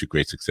coming. I wish you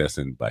great success,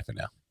 and bye for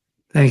now.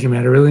 Thank you,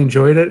 Matt. I really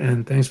enjoyed it,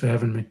 and thanks for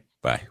having me.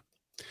 Bye.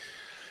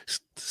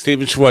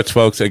 Stephen Schwartz,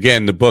 folks.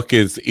 Again, the book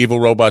is Evil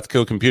Robots,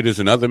 Kill Computers,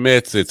 and Other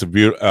Myths. It's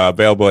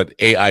available at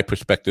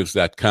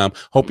AIperspectives.com.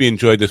 Hope you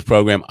enjoyed this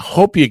program.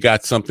 Hope you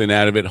got something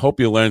out of it. Hope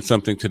you learned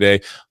something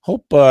today.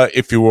 Hope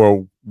if you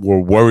were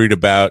worried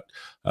about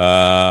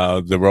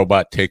the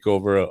robot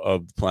takeover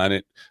of the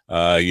planet,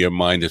 your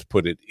mind has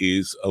put at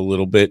ease a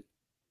little bit.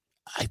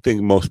 I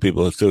think most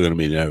people are still going to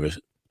be nervous.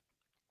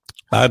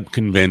 I'm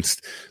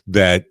convinced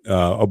that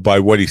by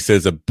what he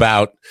says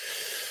about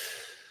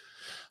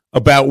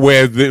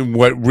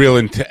what real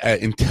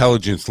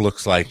intelligence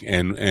looks like,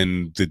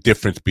 and the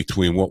difference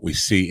between what we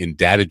see in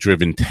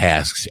data-driven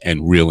tasks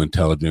and real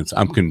intelligence.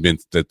 I'm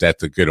convinced that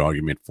that's a good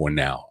argument for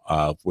now.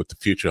 What the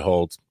future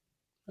holds,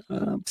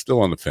 I'm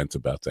still on the fence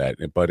about that.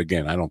 But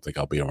again, I don't think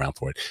I'll be around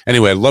for it.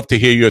 Anyway, I'd love to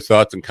hear your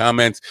thoughts and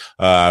comments.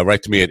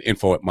 Write to me at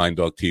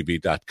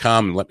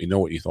info@minddogtv.com and let me know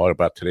what you thought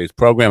about today's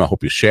program. I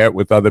hope you share it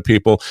with other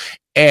people.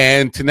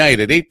 And tonight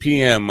at 8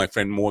 p.m., my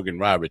friend Morgan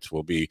Roberts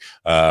will be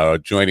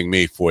joining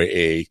me for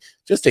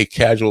just a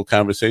casual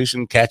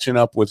conversation, catching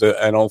up with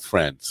an old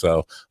friend.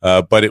 So,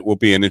 but it will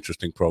be an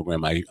interesting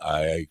program.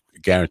 I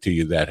guarantee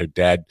you that. Her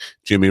dad,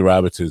 Jimmy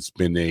Roberts, has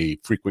been a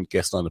frequent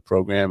guest on the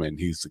program, and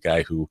he's the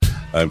guy who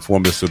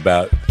informed us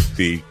about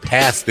the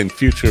past and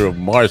future of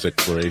Mars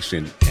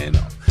exploration and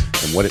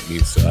what it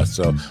means to us.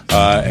 So,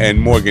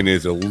 and Morgan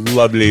is a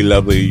lovely,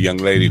 lovely young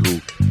lady who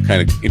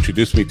kind of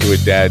introduced me to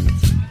her dad.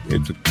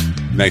 It's a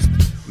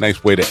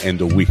nice way to end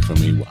a week for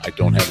me. I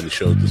don't have any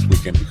shows this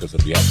weekend because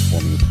I'll be out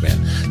performing with the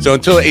band. So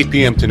until 8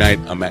 p.m. tonight,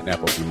 I'm Matt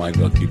Nappo from the Mind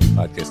Dog TV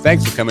podcast.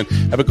 Thanks for coming.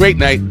 Have a great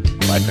night.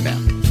 Bye for now.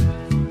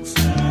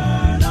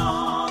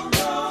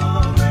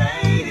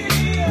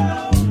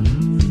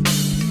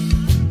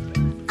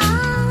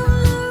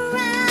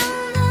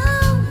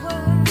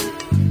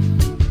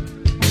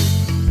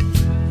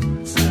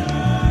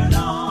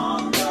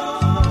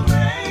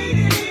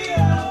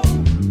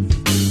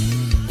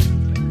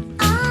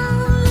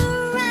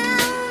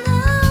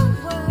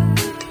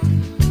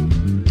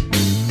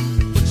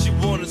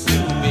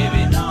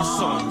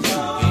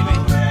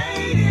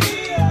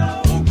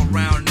 Walk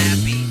around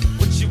nappy.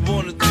 What you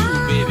wanna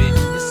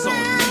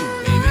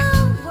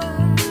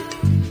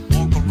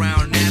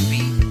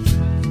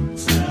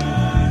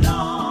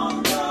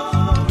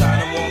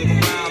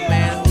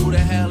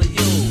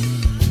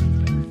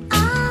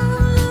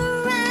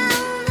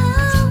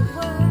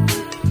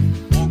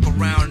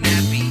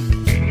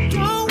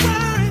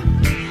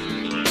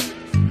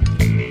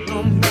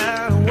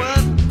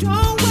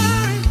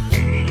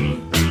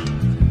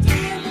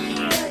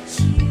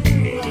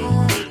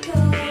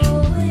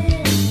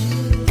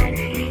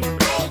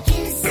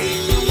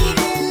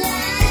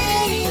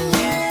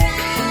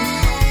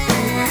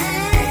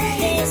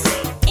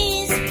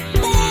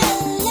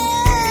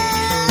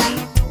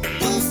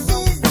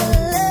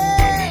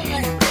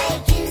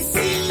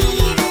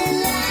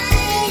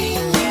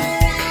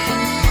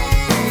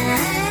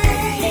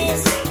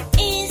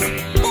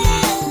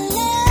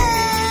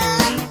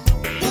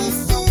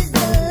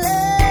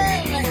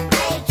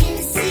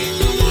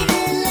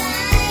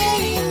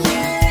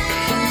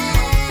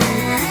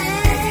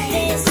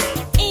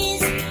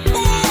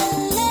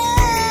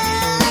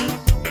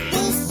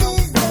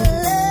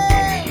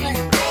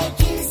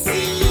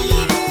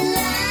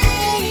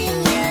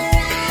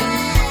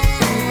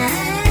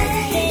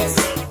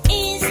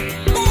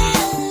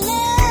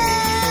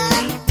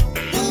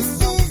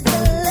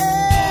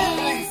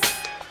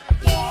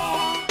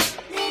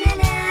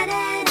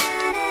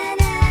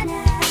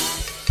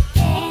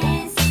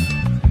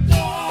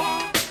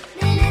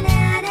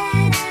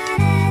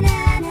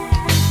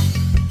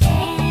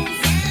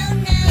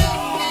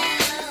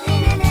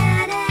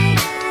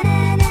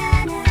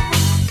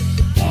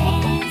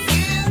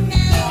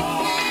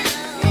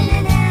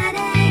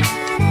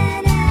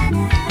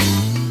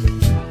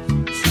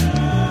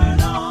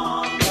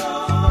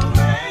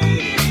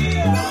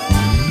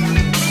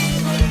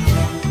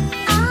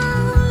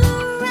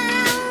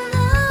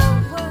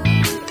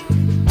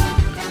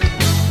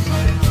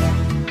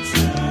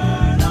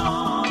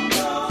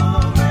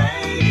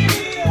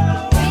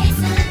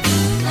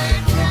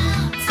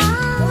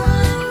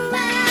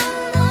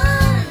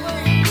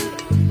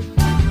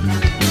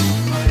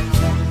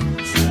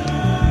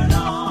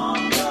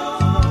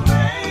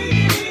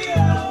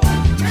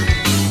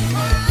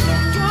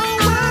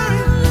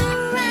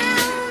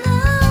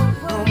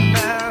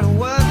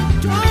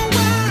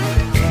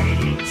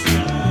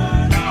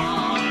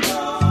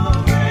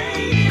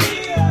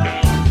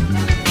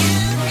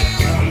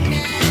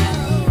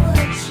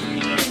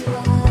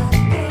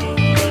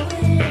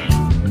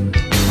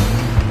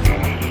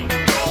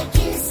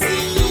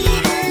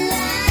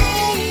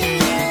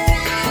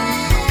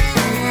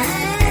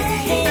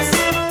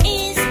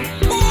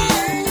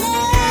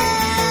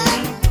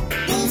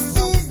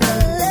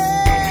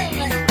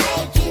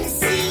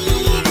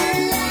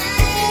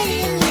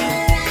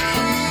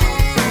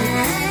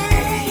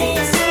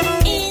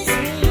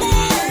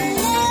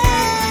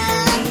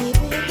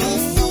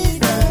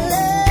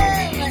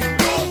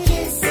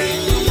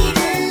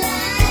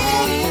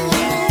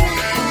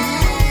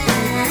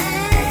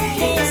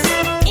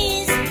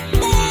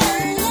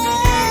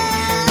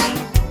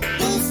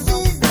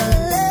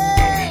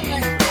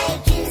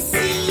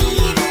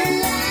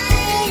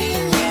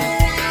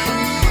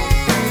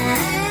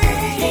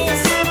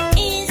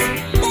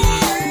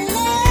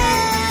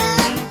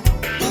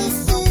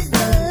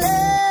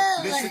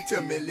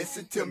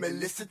me,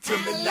 listen to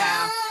me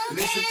now.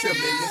 Listen to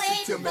me,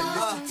 listen to me,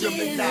 listen to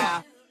me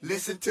now.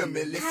 Listen to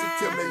me, listen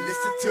to me,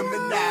 listen to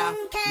me now.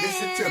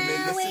 Listen to me,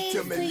 listen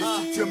to me,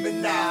 listen to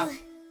me now.